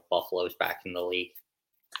until Buffalo's back in the league.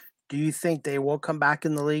 Do you think they will come back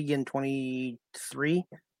in the league in 23,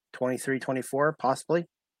 24, possibly?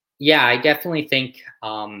 Yeah, I definitely think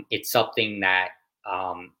it's something that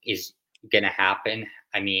is going to happen.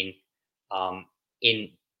 I mean,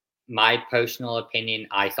 in my personal opinion,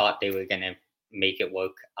 I thought they were going to make it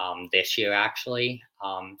work this year, actually.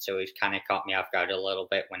 So it kind of caught me off guard a little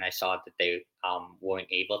bit when I saw that they weren't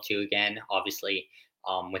able to again. Obviously,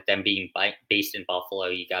 with them being based in Buffalo,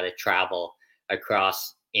 you got to travel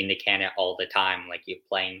across into Canada all the time. Like you're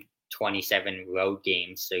playing 27 road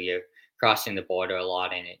games, so you're crossing the border a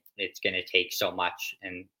lot, and it's going to take so much.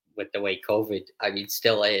 And with the way COVID, I mean,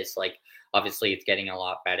 still is, like, obviously it's getting a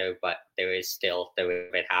lot better, but there is still the risk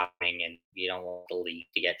of it happening, and you don't want the league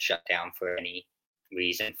to get shut down for any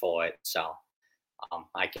reason for it. So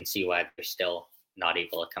I can see why they're still not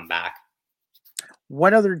able to come back.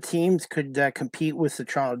 What other teams could compete with the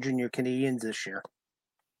Toronto Junior Canadiens this year?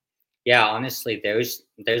 Yeah, honestly, there's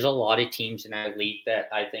a lot of teams in our league that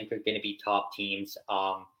I think are going to be top teams.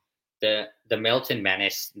 The Milton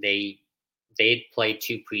Menace, they'd played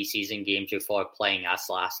 2 preseason games before playing us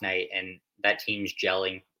last night, and that team's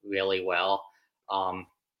gelling really well.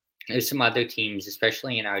 There's some other teams,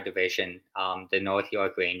 especially in our division. The North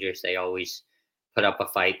York Rangers, they always put up a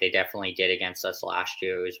fight. They definitely did against us last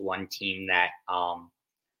year. It was one team that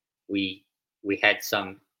we had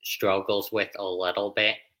some struggles with a little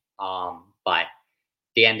bit. But at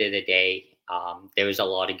the end of the day, there was a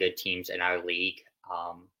lot of good teams in our league.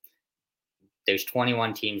 There's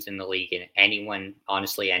 21 teams in the league, and anyone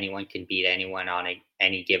can beat anyone on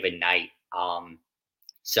any given night.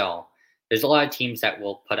 So there's a lot of teams that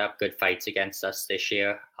will put up good fights against us this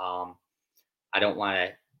year. I don't want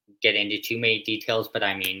to get into too many details, but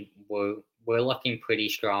I mean, we're looking pretty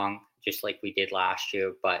strong, just like we did last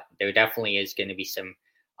year. But there definitely is going to be some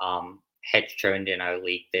heads turned in our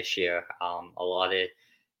league this year. A lot of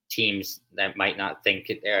teams that might not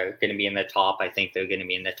think they're going to be in the top, I think they're going to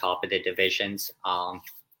be in the top of the divisions.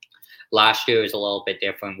 Last year was a little bit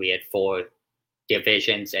different. We had 4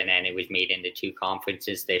 divisions, and then it was made into 2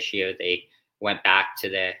 conferences. This year they went back to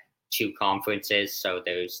the 2 conferences, so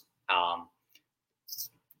there's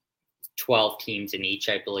 12 teams in each,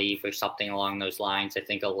 I believe, or something along those lines. I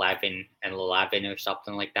think 11 and 11 or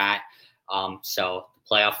something like that. So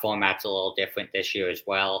the playoff format's a little different this year as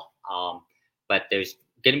well. But there's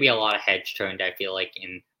going to be a lot of heads turned, I feel like,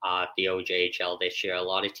 in the OJHL this year. A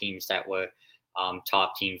lot of teams that were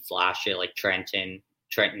top teams last year, like Trenton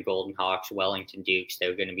Golden Hawks, Wellington Dukes,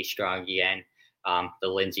 they're going to be strong again. The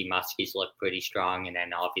Lindsay Muskies look pretty strong. And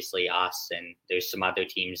then obviously us, and there's some other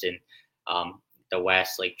teams in the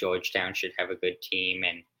West, like Georgetown should have a good team.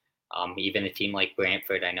 And even a team like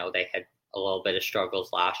Brantford, I know they had a little bit of struggles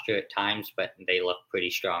last year at times, but they look pretty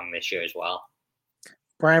strong this year as well.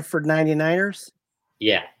 Brantford 99ers?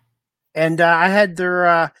 Yeah. And I had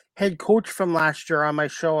their head coach from last year on my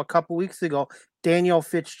show a couple weeks ago, Daniel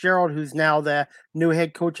Fitzgerald, who's now the new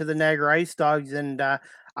head coach of the Niagara Ice Dogs. And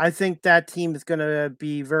I think that team is going to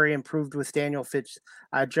be very improved with Daniel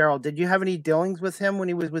Fitzgerald. Did you have any dealings with him when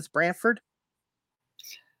he was with Brantford?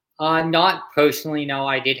 Not personally, no.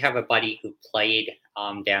 I did have a buddy who played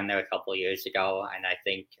down there a couple of years ago, and I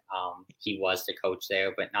think he was the coach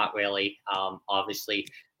there, but not really. Obviously,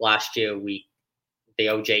 last year the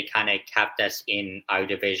OJ kind of kept us in our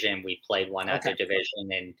division. We played one other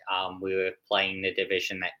division, and we were playing the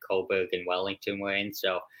division that Cobourg and Wellington were in.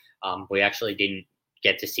 So we actually didn't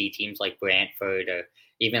get to see teams like Brantford or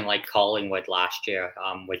even like Collingwood last year,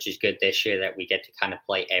 which is good this year that we get to kind of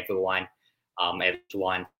play everyone.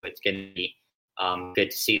 Everyone. It's going to be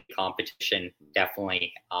good to see the competition,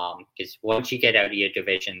 definitely, because once you get out of your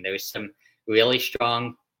division, there's some really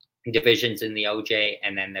strong divisions in the OJ,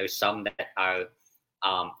 and then there's some that are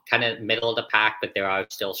kind of middle of the pack, but there are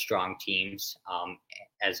still strong teams.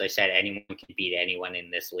 As I said, anyone can beat anyone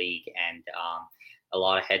in this league, and a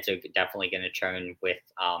lot of heads are definitely going to turn with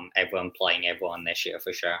everyone playing everyone this year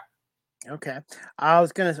for sure. Okay.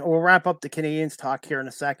 We'll wrap up the Canadiens talk here in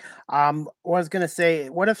a sec. I was going to say,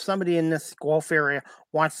 what if somebody in this Guelph area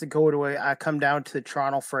wants to go to come down to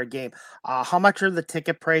Toronto for a game? How much are the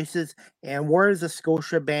ticket prices, and where is the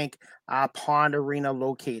Scotiabank Pond Arena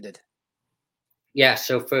located? Yeah,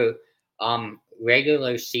 so for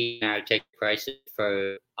regular season, our ticket prices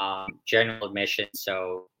for general admission,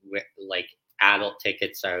 so like adult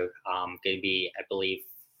tickets are going to be, I believe,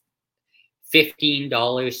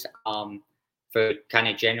 $15 for kind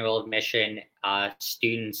of general admission.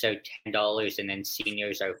 Students are $10, and then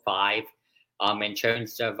seniors are $5. In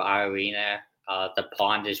terms of our arena, the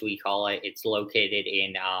Pond, as we call it, it's located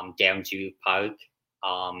in Downsview Park,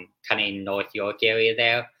 kind of in North York area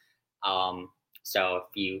there. So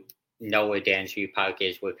if you know where Downsview Park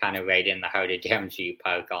is, we're kind of right in the heart of Downsview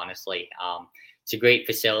Park, honestly. It's a great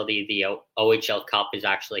facility. The OHL Cup is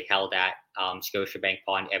actually held at Scotiabank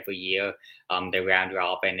Pond every year. The round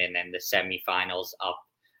robin and then the semifinals up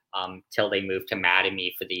till they move to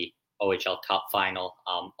Mattamy for the OHL Cup final.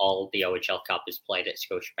 All the OHL Cup is played at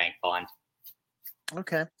Scotiabank Pond.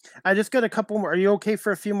 Okay. I just got a couple more. Are you okay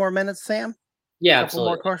for a few more minutes, Sam? Yeah,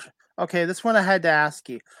 absolutely. More questions? Okay, this one I had to ask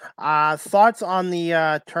you. Thoughts on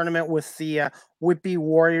the tournament with the Whitby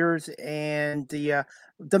Warriors and the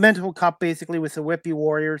Mental Cup, basically with the Whitby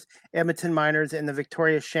Warriors, Edmonton Miners, and the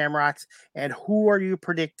Victoria Shamrocks. And who are you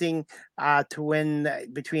predicting to win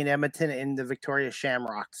between Edmonton and the Victoria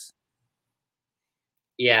Shamrocks?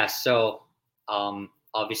 Yeah, so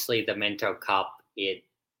obviously the Minto Cup, it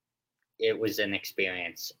was an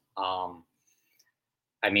experience.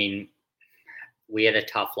 I mean, we had a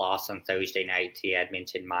tough loss on Thursday night to the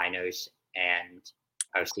Edmonton Miners, and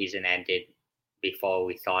our season ended before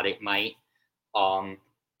we thought it might.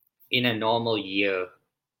 In a normal year,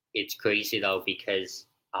 it's crazy though because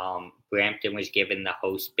Brampton was given the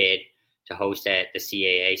host bid to host at the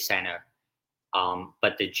CAA Center,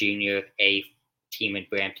 but the junior A team in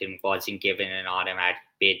Brampton wasn't given an automatic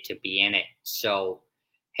bid to be in it. So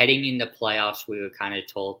heading into playoffs, we were kind of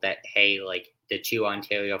told that, hey, like the two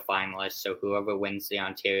Ontario finalists, so whoever wins the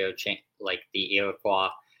Ontario, like the Iroquois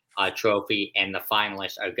trophy and the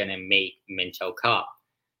finalists are going to make Minto Cup.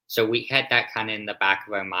 So we had that kind of in the back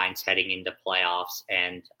of our minds heading into playoffs.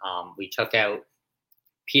 And we took out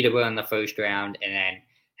Peterborough in the first round and then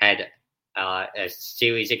had a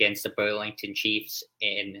series against the Burlington Chiefs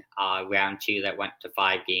in round 2 that went to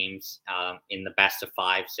 5 games in the best of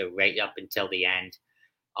 5, so right up until the end.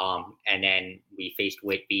 And then we faced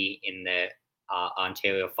Whitby in the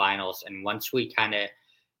Ontario finals. And once we kind of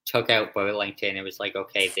took out Burlington, it was like,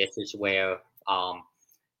 okay, this is where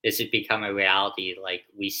this has become a reality. Like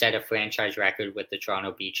we set a franchise record with the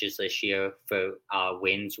Toronto Beaches this year for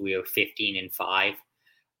wins. We were 15-5.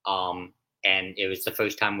 And it was the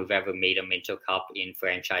first time we've ever made a Minto Cup in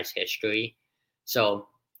franchise history. So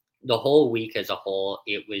the whole week as a whole,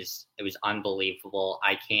 it was unbelievable.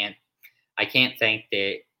 I can't thank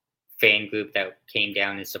the fan group that came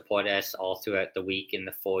down and supported us all throughout the week in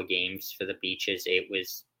the 4 games for the Beaches. It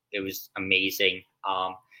was amazing.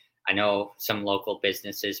 I know some local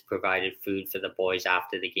businesses provided food for the boys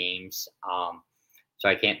after the games. So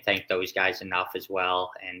I can't thank those guys enough as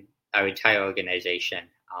well. And our entire organization.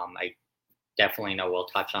 I definitely know we'll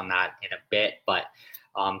touch on that in a bit, but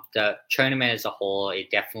the tournament as a whole,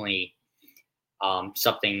 it definitely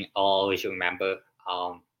something I'll always remember.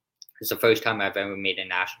 It's the first time I've ever made a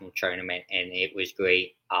national tournament, and it was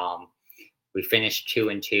great. We finished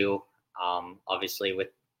 2-2, obviously with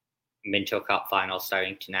Minto Cup final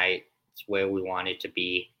starting tonight. It's where we wanted to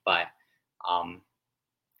be, but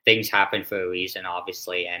things happen for a reason,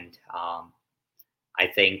 obviously, and I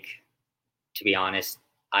think, to be honest,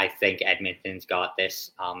 I think Edmonton's got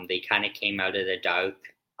this. They kind of came out of the dark.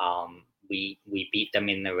 We beat them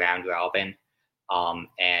in the round robin,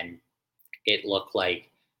 and it looked like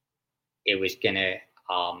it was gonna.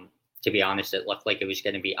 To be honest, it looked like it was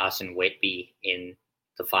gonna be us and Whitby in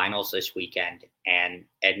the finals this weekend, and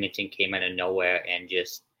Edmonton came out of nowhere and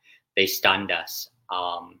just they stunned us.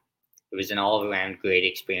 It was an all-around great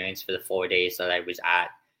experience for the 4 days that I was at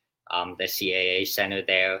the CAA Center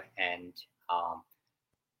there, and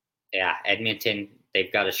yeah, Edmonton,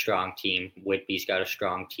 they've got a strong team. Whitby's got a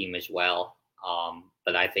strong team as well.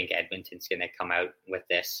 But I think Edmonton's going to come out with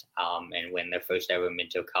this and win their first ever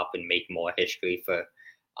Minto Cup and make more history for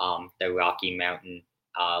the Rocky Mountain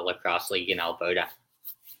Lacrosse League in Alberta.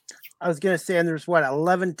 I was going to say, and there's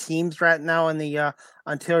 11 teams right now in the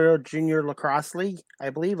Ontario Junior Lacrosse League, I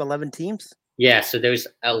believe, 11 teams. Yeah, so there's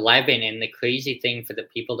 11, and the crazy thing for the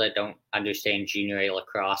people that don't understand junior A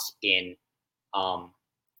lacrosse in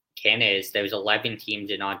Canada is there's 11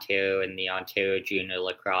 teams in Ontario in the Ontario Junior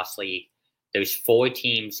Lacrosse League. There's 4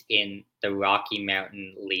 teams in the Rocky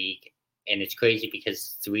Mountain League, and it's crazy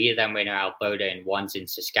because 3 of them are in Alberta and 1's in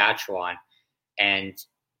Saskatchewan. And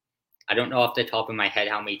I don't know off the top of my head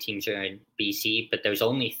how many teams are in BC, but there's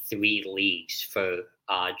only 3 leagues for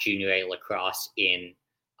junior A lacrosse in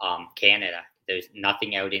Canada. There's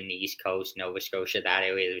nothing out in the East Coast, Nova Scotia, that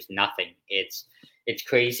area. There's nothing. It's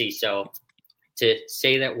crazy. So to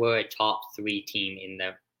say that we're a top 3 team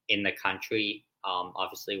in the country,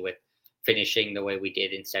 obviously with finishing the way we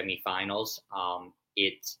did in semifinals,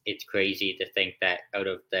 it's crazy to think that out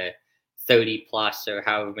of the 30 plus or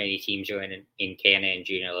however many teams are in Canada and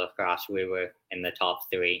junior lacrosse, we were in the top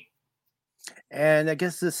 3. And I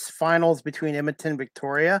guess this finals between Edmonton and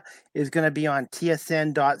Victoria is going to be on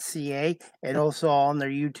tsn.ca and also on their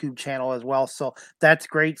YouTube channel as well. So that's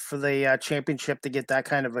great for the championship to get that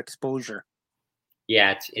kind of exposure.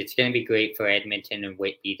 Yeah, it's going to be great for Edmonton and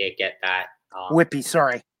Whitby to get that. Whitby,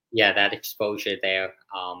 sorry. Yeah, that exposure there.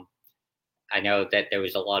 I know that there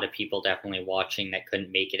was a lot of people definitely watching that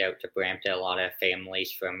couldn't make it out to Brampton. A lot of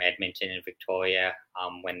families from Edmonton and Victoria,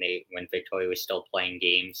 when Victoria was still playing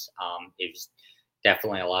games. It was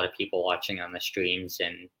definitely a lot of people watching on the streams,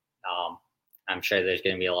 and I'm sure there's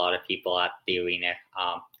going to be a lot of people at the arena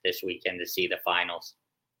this weekend to see the finals.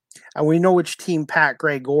 And we know which team Pat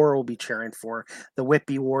Gregor will be cheering for, the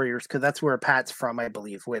Whitby Warriors, because that's where Pat's from, I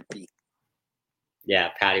believe, Whitby. Yeah,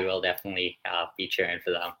 Patty will definitely be cheering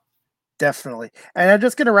for them. Definitely. And I'm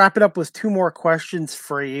just going to wrap it up with two more questions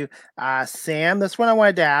for you. Sam, this one I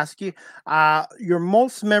wanted to ask you. Your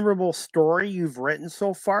most memorable story you've written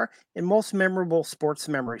so far and most memorable sports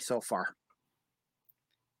memory so far.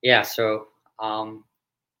 Yeah, so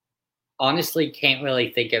honestly, can't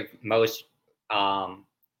really think of most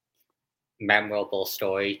memorable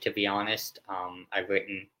story, to be honest. I've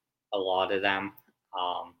written a lot of them.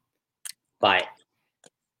 But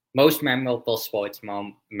most memorable sports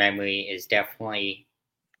memory is definitely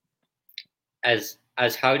as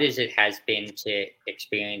hard as it has been to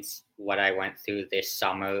experience what I went through this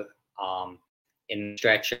summer, in the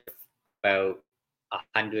stretch of about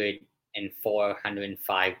 104,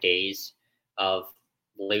 105 days of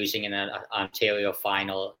losing in an Ontario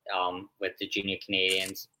final with the Junior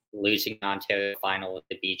Canadians, losing the Ontario final with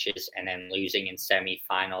the Beaches, and then losing in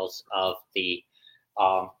semifinals of the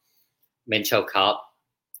Minto Cup.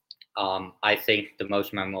 I think the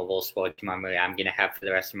most memorable sports memory I'm going to have for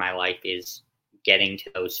the rest of my life is getting to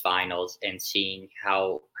those finals and seeing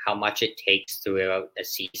how much it takes throughout a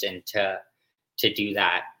season to do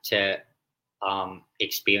that, to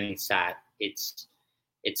experience that. It's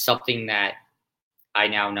something that I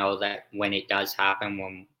now know that when it does happen,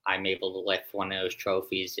 when I'm able to lift one of those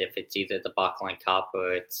trophies, if it's either the Buckland Cup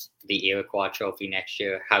or it's the Iroquois Trophy next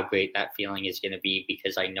year, how great that feeling is going to be,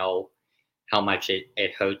 because I know how much it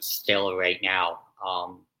hurts still right now.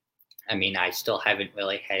 I mean, I still haven't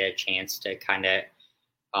really had a chance to kind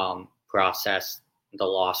of process the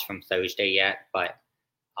loss from Thursday yet, but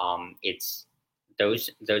it's those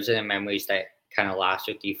are the memories that kind of last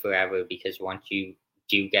with you forever, because once you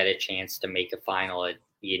do get a chance to make a final,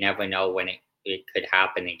 you never know when it could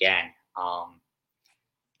happen again.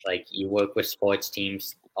 Like, you work with sports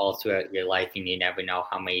teams all throughout your life, and you never know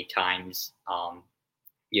how many times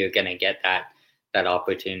you're gonna get that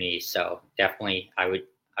opportunity. So definitely, I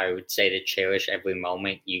would say to cherish every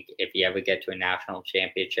moment. If you ever get to a national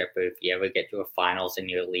championship, or if you ever get to a finals in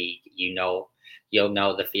your league, you'll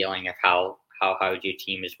know the feeling of how hard your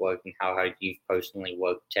team is working, how hard you've personally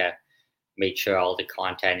worked to make sure all the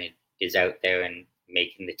content is out there and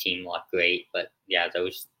making the team look great. But yeah,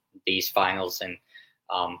 these finals and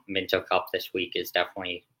Minto Cup this week is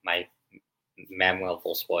definitely my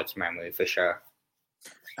memorable sports memory for sure.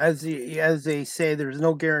 As they say, there's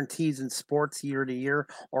no guarantees in sports year to year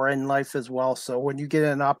or in life as well. So when you get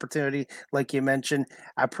an opportunity, like you mentioned,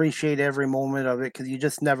 I appreciate every moment of it, because you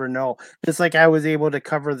just never know. Just like I was able to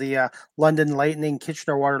cover the London Lightning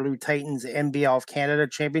Kitchener-Waterloo Titans NBL of Canada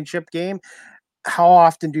championship game. How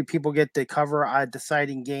often do people get to cover a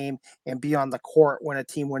deciding game and be on the court when a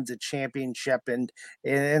team wins a championship? And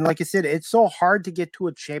like I said, it's so hard to get to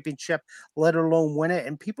a championship, let alone win it.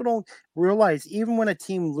 And people don't realize, even when a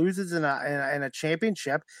team loses in a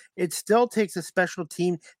championship, it still takes a special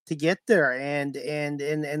team to get there. And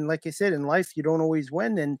like I said, in life, you don't always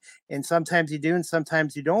win, and sometimes you do, and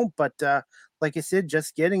sometimes you don't. But like I said,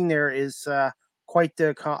 just getting there is quite the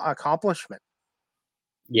accomplishment.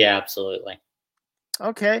 Yeah, absolutely.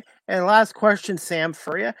 Okay. And last question, Sam,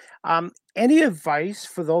 for you. Any advice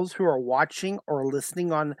for those who are watching or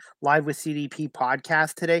listening on Live with CDP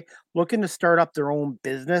podcast today, looking to start up their own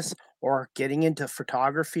business or getting into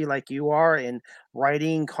photography like you are, and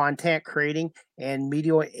writing, content creating, and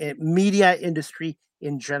media industry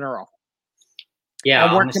in general?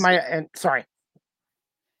 Yeah. And sorry.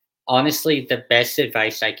 Honestly, the best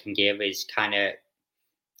advice I can give is kind of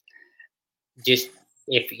just,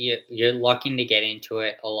 if you're looking to get into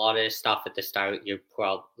it, a lot of the stuff at the start,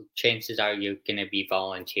 chances are you're going to be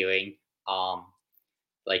volunteering.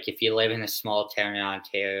 Like, if you live in a small town in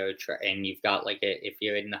Ontario and you've got if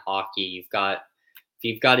you're in the hockey, if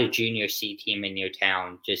you've got a junior C team in your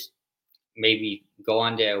town, just maybe go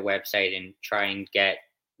onto a website and try and get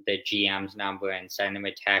the GM's number and send them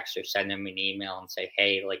a text or send them an email and say,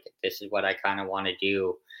 hey, like, this is what I kind of want to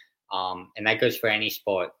do. And that goes for any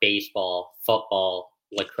sport: baseball, football,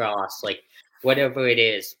 lacrosse, like whatever it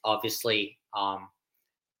is. Obviously,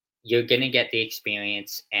 you're going to get the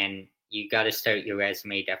experience, and you got to start your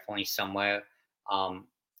resume definitely somewhere.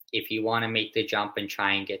 If you want to make the jump and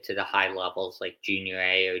try and get to the high levels like junior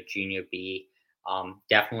A or junior B,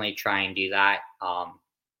 definitely try and do that.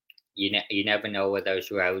 You never know where those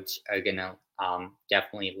roads are going to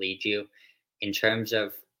definitely lead you. In terms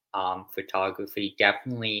of photography,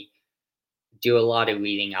 definitely do a lot of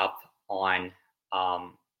reading up on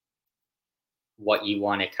what you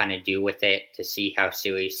want to kind of do with it, to see how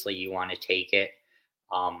seriously you want to take it.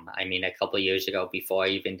 I mean, a couple of years ago, before I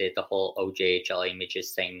even did the whole OJHL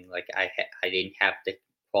images thing, like I didn't have the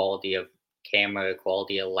quality of camera,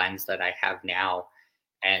 quality of lens that I have now.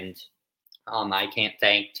 And I can't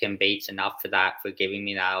thank Tim Bates enough for that, for giving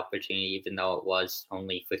me that opportunity, even though it was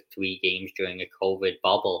only for 3 games during a COVID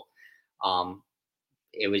bubble.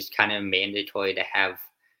 It was kind of mandatory to have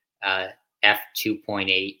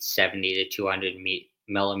f2.8 70 to 200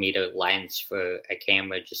 millimeter lens for a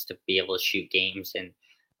camera just to be able to shoot games. And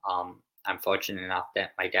I'm fortunate enough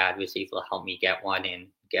that my dad was able to help me get one and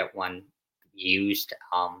get one used.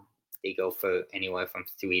 They go for anywhere from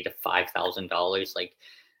 $3,000 to $5,000. Like,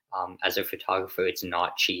 as a photographer, it's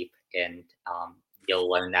not cheap, and you'll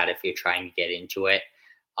learn that if you're trying to get into it.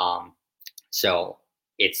 So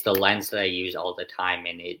it's the lens that I use all the time,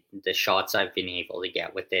 and the shots I've been able to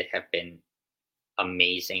get with it have been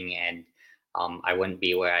amazing, and I wouldn't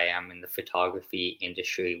be where I am in the photography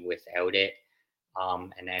industry without it.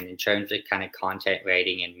 And then in terms of kind of content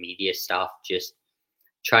writing and media stuff, just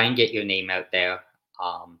try and get your name out there.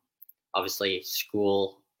 Obviously,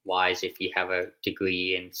 school-wise, if you have a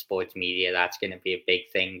degree in sports media, that's going to be a big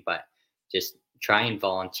thing, but just try and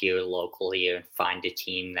volunteer locally and find a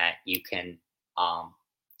team that you can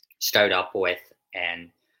start up with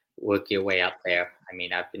and work your way up there. I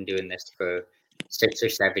mean, I've been doing this for 6 or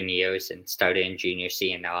 7 years and started in junior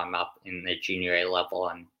C, and now I'm up in the junior A level.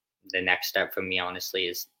 And the next step for me, honestly,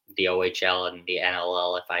 is the OHL and the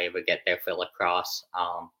NLL if I ever get there for lacrosse.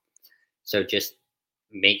 So just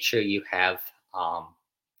make sure you have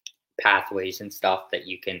pathways and stuff that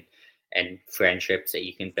you can, and friendships that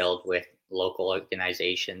you can build with local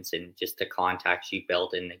organizations, and just the contacts you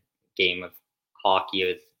build in the game of hockey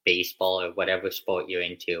or baseball or whatever sport you're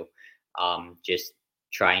into. Just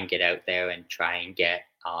try and get out there and try and get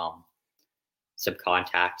some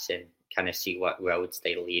contacts and kind of see what roads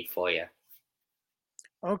they lead for you.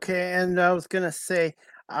 Okay, and I was going to say,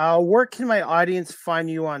 where can my audience find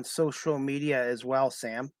you on social media as well,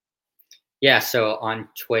 Sam? Yeah, so on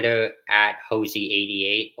Twitter at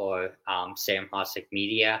Hosey88 or Sam Hossack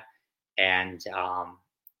Media. And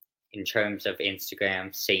in terms of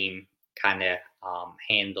Instagram, same kind of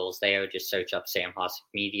handles there. Just search up Sam Hossack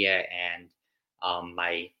Media and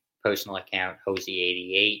my personal account,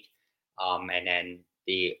 Hosey88. And then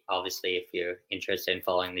obviously, if you're interested in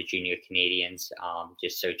following the Junior Canadians,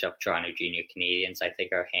 just search up Toronto Junior Canadians. I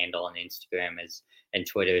think our handle on Instagram and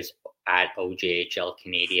Twitter is at OJHL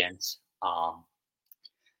Canadians.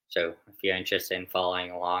 So if you're interested in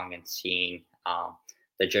following along and seeing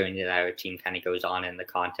the journey that our team kind of goes on and the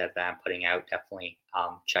content that I'm putting out, definitely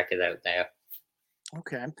check it out there.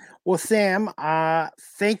 Okay. Well, Sam,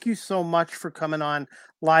 thank you so much for coming on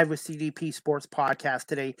Live with CDP Sports Podcast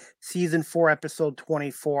today, Season 4, Episode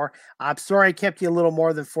 24. I'm sorry I kept you a little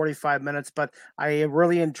more than 45 minutes, but I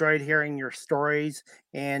really enjoyed hearing your stories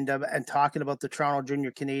and talking about the Toronto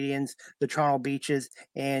Junior Canadians, the Toronto Beaches,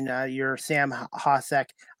 and your Sam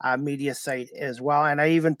Hossack media site as well. And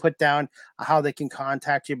I even put down how they can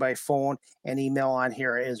contact you by phone and email on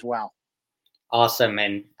here as well. Awesome.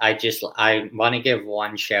 And I want to give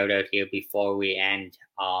one shout out here before we end.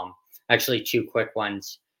 Actually, 2 quick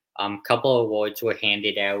ones. Couple of awards were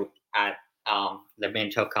handed out at the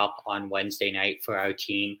Minto Cup on Wednesday night for our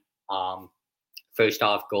team. First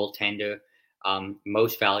off, goaltender.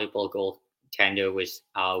 Most valuable goaltender was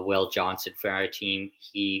Will Johnson for our team.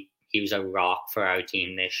 He was a rock for our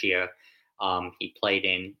team this year. He played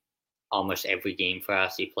in almost every game for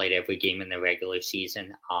us. He played every game in the regular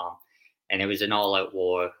season. And it was an all-out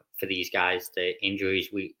war for these guys. The injuries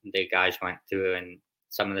the guys went through and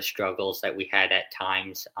some of the struggles that we had at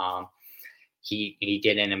times. He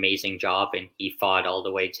did an amazing job, and he fought all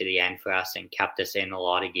the way to the end for us and kept us in a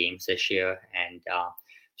lot of games this year. And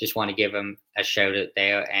just want to give him a shout out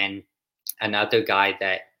there. And another guy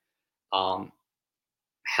that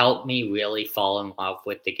helped me really fall in love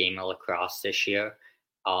with the game of lacrosse this year,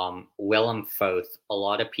 Willem Foth. A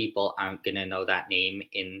lot of people aren't going to know that name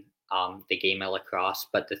in the game of lacrosse,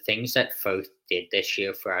 but the things that Foth did this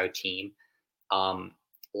year for our team,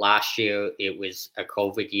 last year it was a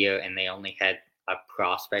COVID year and they only had a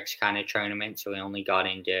prospects kind of tournament, so we only got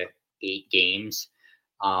into 8 games,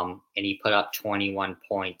 and he put up 21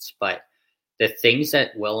 points. But the things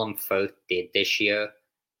that Willem Foth did this year,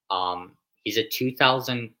 he's a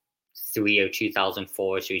 2003 or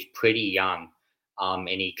 2004, so he's pretty young, and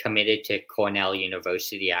he committed to Cornell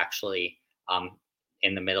University actually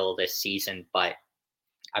in the middle of this season. But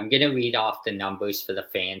I'm going to read off the numbers for the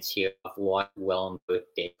fans here of what Willem Foth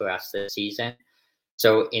did for us this season.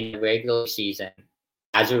 So in the regular season,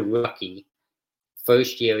 as a rookie,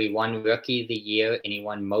 first year he won Rookie of the Year and he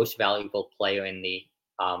won Most Valuable Player in the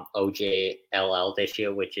OJLL this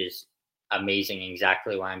year, which is amazing.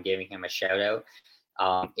 Exactly why I'm giving him a shout out.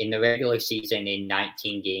 In the regular season, in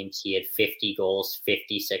 19 games, he had 50 goals,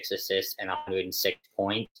 56 assists, and 106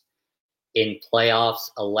 points. In playoffs,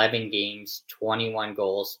 11 games, 21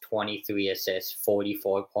 goals, 23 assists,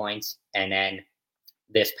 44 points. And then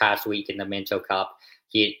this past week in the Minto Cup,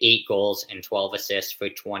 he had 8 goals and 12 assists for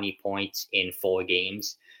 20 points in 4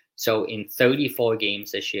 games. So in 34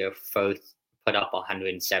 games this year, Firth put up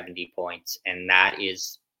 170 points. And that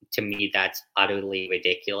is, to me, that's utterly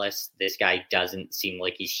ridiculous. This guy doesn't seem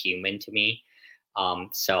like he's human to me.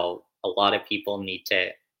 So a lot of people need to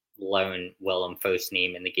learn Willem Firth's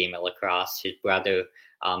name in the game of lacrosse. His brother,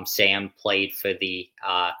 Sam, played for the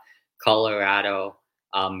Colorado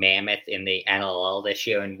Mammoth in the NLL this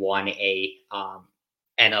year and won a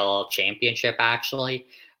NLL championship, actually.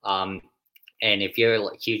 And if you're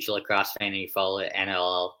a huge lacrosse fan and you follow the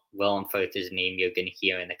NLL, Willem Firth is a name you're going to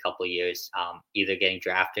hear in a couple of years, either getting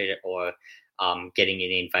drafted or getting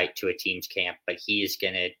an invite to a team's camp. But he is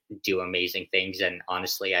going to do amazing things. And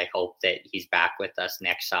honestly, I hope that he's back with us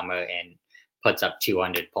next summer and puts up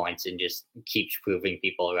 200 points and just keeps proving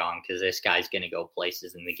people wrong, because this guy's going to go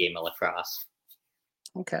places in the game of lacrosse.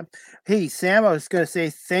 Okay. Hey, Sam, I was going to say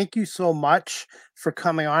thank you so much for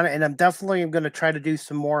coming on. And I'm definitely going to try to do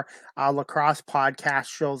some more lacrosse podcast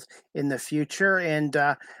shows in the future. And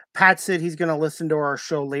Pat said he's going to listen to our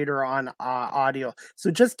show later on audio.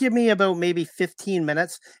 So just give me about maybe 15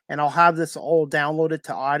 minutes and I'll have this all downloaded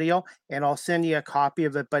to audio and I'll send you a copy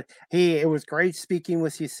of it. But hey, it was great speaking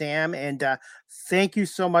with you, Sam. And thank you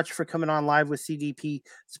so much for coming on live with CDP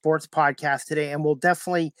Sports Podcast today. And we'll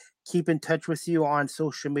definitely keep in touch with you on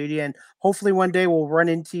social media, and hopefully one day we'll run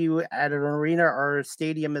into you at an arena or a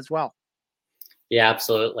stadium as well. Yeah,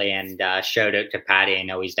 absolutely. And shout out to Patty. I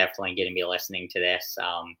know he's definitely going to be listening to this.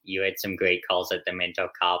 You had some great calls at the Minto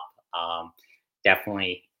Cup.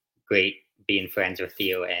 Definitely great being friends with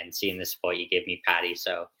you and seeing the support you give me, Patty.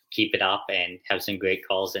 So keep it up and have some great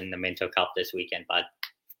calls in the Minto Cup this weekend, bud.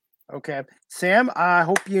 Okay. Sam, I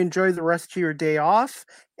hope you enjoy the rest of your day off,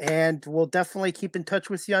 and we'll definitely keep in touch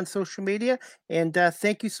with you on social media. And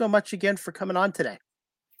thank you so much again for coming on today.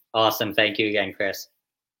 Awesome. Thank you again, Chris.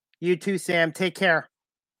 You too, Sam. Take care.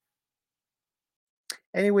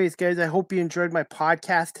 Anyways, guys, I hope you enjoyed my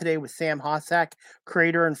podcast today with Sam Hossack,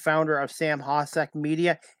 creator and founder of Sam Hossack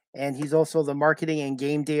Media. And he's also the marketing and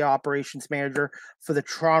game day operations manager for the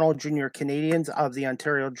Toronto Junior Canadians of the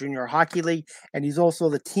Ontario Junior Hockey League. And he's also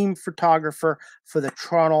the team photographer for the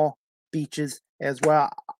Toronto Beaches as well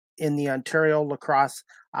in the Ontario Lacrosse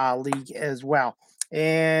League as well.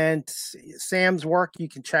 And Sam's work, you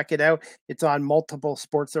can check it out. It's on multiple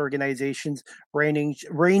sports organizations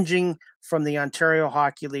ranging from the Ontario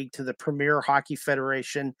Hockey League to the Premier Hockey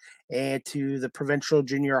Federation and to the Provincial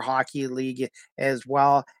Junior Hockey League, as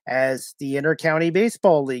well as the Intercounty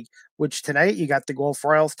Baseball League, which tonight you got the Guelph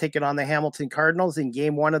Royals taking on the Hamilton Cardinals in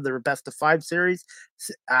Game 1 of their best-of-5 series,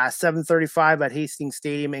 7:35 at Hastings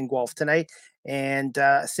Stadium in Guelph tonight. And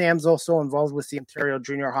Sam's also involved with the Ontario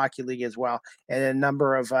Junior Hockey League as well, and a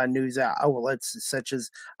number of news outlets such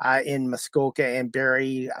as in Muskoka and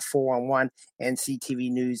Barrie, 411, and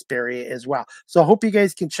CTV News Barrie as well. So I hope you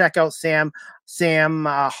guys can check out Sam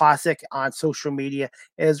Hossack on social media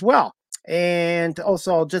as well. And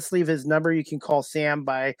also, I'll just leave his number. You can call Sam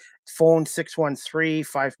by phone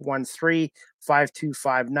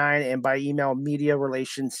 613-513-5259 and by email media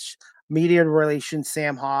relations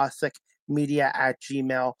Sam Hossack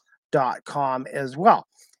media@gmail.com as well.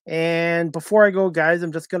 And before I go, guys,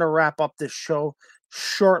 I'm just going to wrap up this show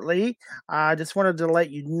shortly. I just wanted to let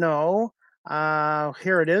you know,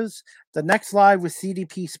 here it is. The next Live with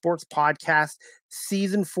CDP Sports Podcast,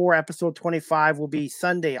 Season 4, Episode 25, will be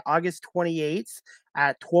Sunday, August 28th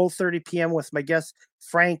at 12:30 p.m. with my guest,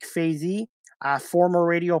 Frank Fazy, former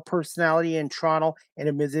radio personality in Toronto and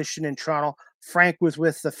a musician in Toronto. Frank was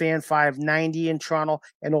with the Fan 590 in Toronto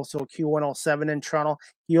and also Q107 in Toronto.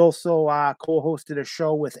 He also co-hosted a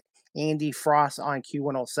show with Andy Frost on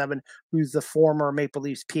Q107, who's the former Maple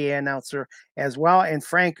Leafs PA announcer as well. And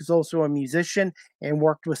Frank is also a musician and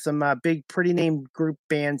worked with some big, pretty name group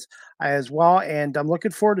bands as well. And I'm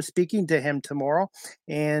looking forward to speaking to him tomorrow.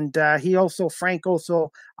 And Frank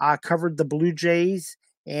also covered the Blue Jays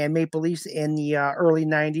and Maple Leafs in the early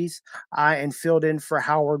 90s and filled in for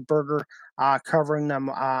Howard Berger covering them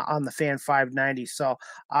on the Fan 590. So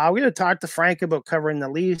we're going to talk to Frank about covering the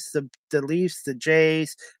Leafs, the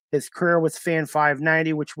Jays, his career with Fan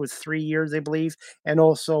 590, which was 3 years, I believe, and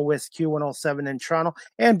also with Q107 in Toronto,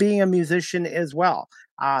 and being a musician as well.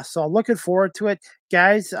 So looking forward to it,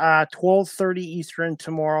 guys. 12:30 Eastern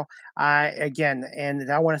tomorrow. Again,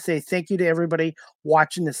 and I want to say thank you to everybody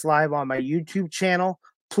watching this live on my YouTube channel.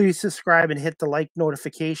 Please subscribe and hit the like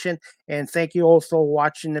notification. And thank you also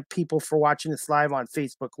watching the people for watching this live on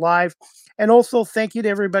Facebook Live. And also thank you to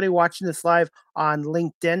everybody watching this live on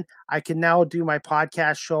LinkedIn. I can now do my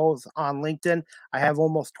podcast shows on LinkedIn. I have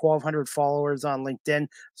almost 1,200 followers on LinkedIn.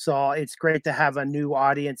 So it's great to have a new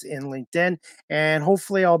audience in LinkedIn. And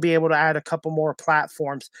hopefully I'll be able to add a couple more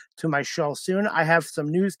platforms to my show soon. I have some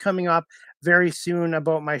news coming up very soon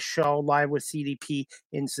about my show Live with CDP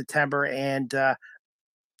in September. And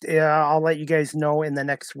I'll let you guys know in the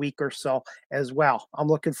next week or so as well. I'm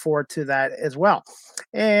looking forward to that as well.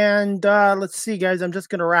 And let's see, guys. I'm just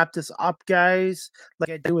going to wrap this up, guys, like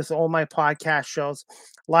I do with all my podcast shows.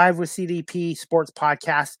 Live with CDP Sports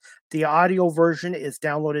Podcast. The audio version is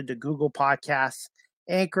downloaded to Google Podcasts,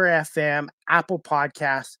 Anchor FM, Apple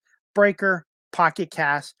Podcasts, Breaker, Pocket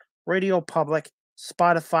Cast, Radio Public,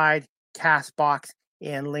 Spotify, Castbox,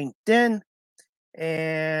 and LinkedIn.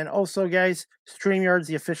 And also, guys, StreamYard's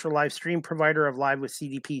the official live stream provider of Live with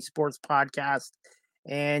CDP Sports Podcast.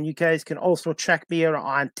 And you guys can also check me out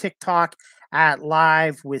on TikTok at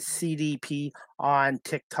Live with CDP on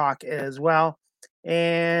TikTok as well.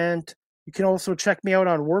 And you can also check me out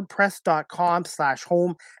on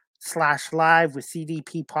WordPress.com/home/live with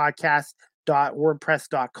CDP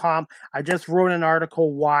podcast.wordpress.com. I just wrote an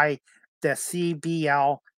article why the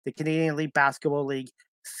CBL, the Canadian Elite Basketball League,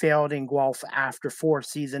 failed in Guelph after 4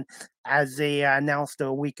 season, as they announced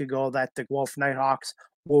a week ago that the Guelph Nighthawks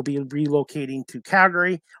will be relocating to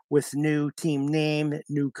Calgary with new team name,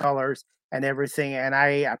 new colors, and everything. And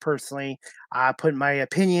I personally put my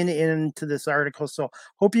opinion into this article. So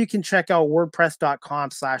hope you can check out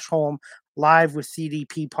WordPress.com/home live with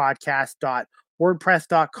CDP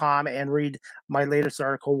podcast.wordpress.com and read my latest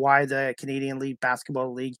article, why the Canadian Elite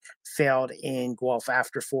Basketball League failed in Guelph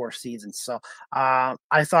after 4 seasons. So I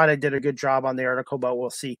thought I did a good job on the article, but we'll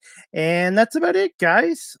see. And that's about it,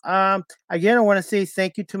 guys. Again, I want to say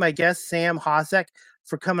thank you to my guest, Sam Hosek,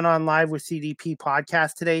 for coming on Live with CDP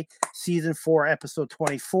podcast today, season 4, episode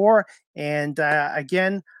 24. And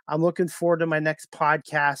again, I'm looking forward to my next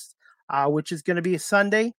podcast, which is going to be a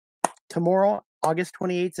Sunday, tomorrow, August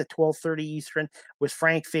 28th at 12:30 Eastern, with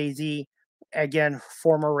Frank Fazy, again,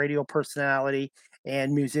 former radio personality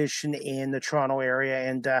and musician in the Toronto area.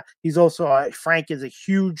 And he's also, Frank is a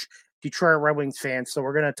huge Detroit Red Wings fan. So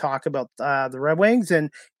we're going to talk about the Red Wings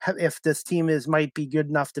and if this team might be good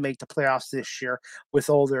enough to make the playoffs this year with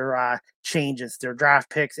all their changes, their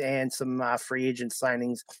draft picks, and some free agent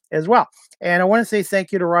signings as well. And I want to say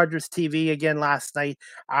thank you to Rogers TV again last night.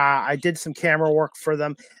 I did some camera work for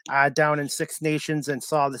them down in Six Nations and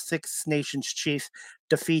saw the Six Nations Chiefs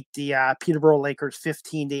defeat the Peterborough Lakers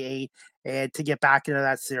 15-8. And to get back into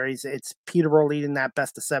that series, it's Peterborough leading that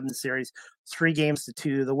best-of-7 series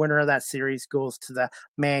 3-2. The winner of that series goes to the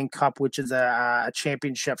Mann Cup, which is a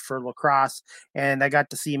championship for lacrosse. And I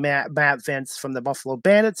got to see Matt Vince from the Buffalo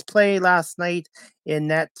Bandits play last night in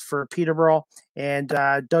net for Peterborough. And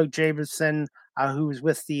Doug Jameson, who's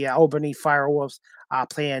with the Albany Firewolves,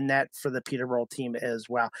 playing net for the Peterborough team as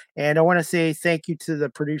well. And I want to say thank you to the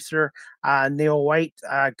producer, Neil White.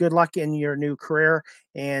 Good luck in your new career.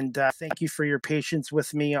 And thank you for your patience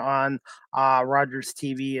with me on Rogers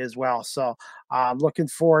TV as well. So I'm looking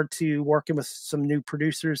forward to working with some new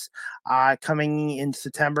producers coming in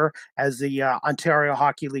September as the Ontario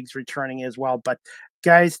Hockey League's returning as well. But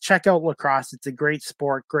guys, check out lacrosse. It's a great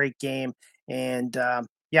sport, great game. And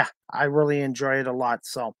yeah, I really enjoy it a lot.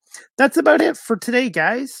 So that's about it for today,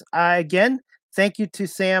 guys. Again, thank you to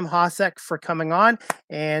Sam Hosek for coming on.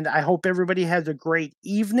 And I hope everybody has a great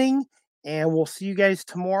evening. And we'll see you guys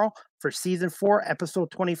tomorrow for season 4, episode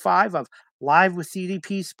 25 of Live with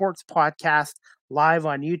CDP Sports Podcast, live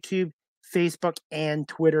on YouTube, Facebook, and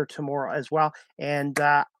Twitter tomorrow as well. And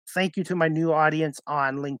thank you to my new audience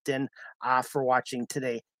on LinkedIn for watching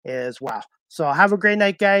today as well. So have a great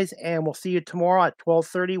night, guys, and we'll see you tomorrow at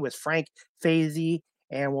 12:30 with Frank Fazy,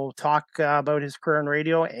 and we'll talk about his career in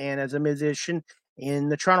radio and as a musician in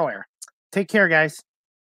the Toronto area. Take care, guys.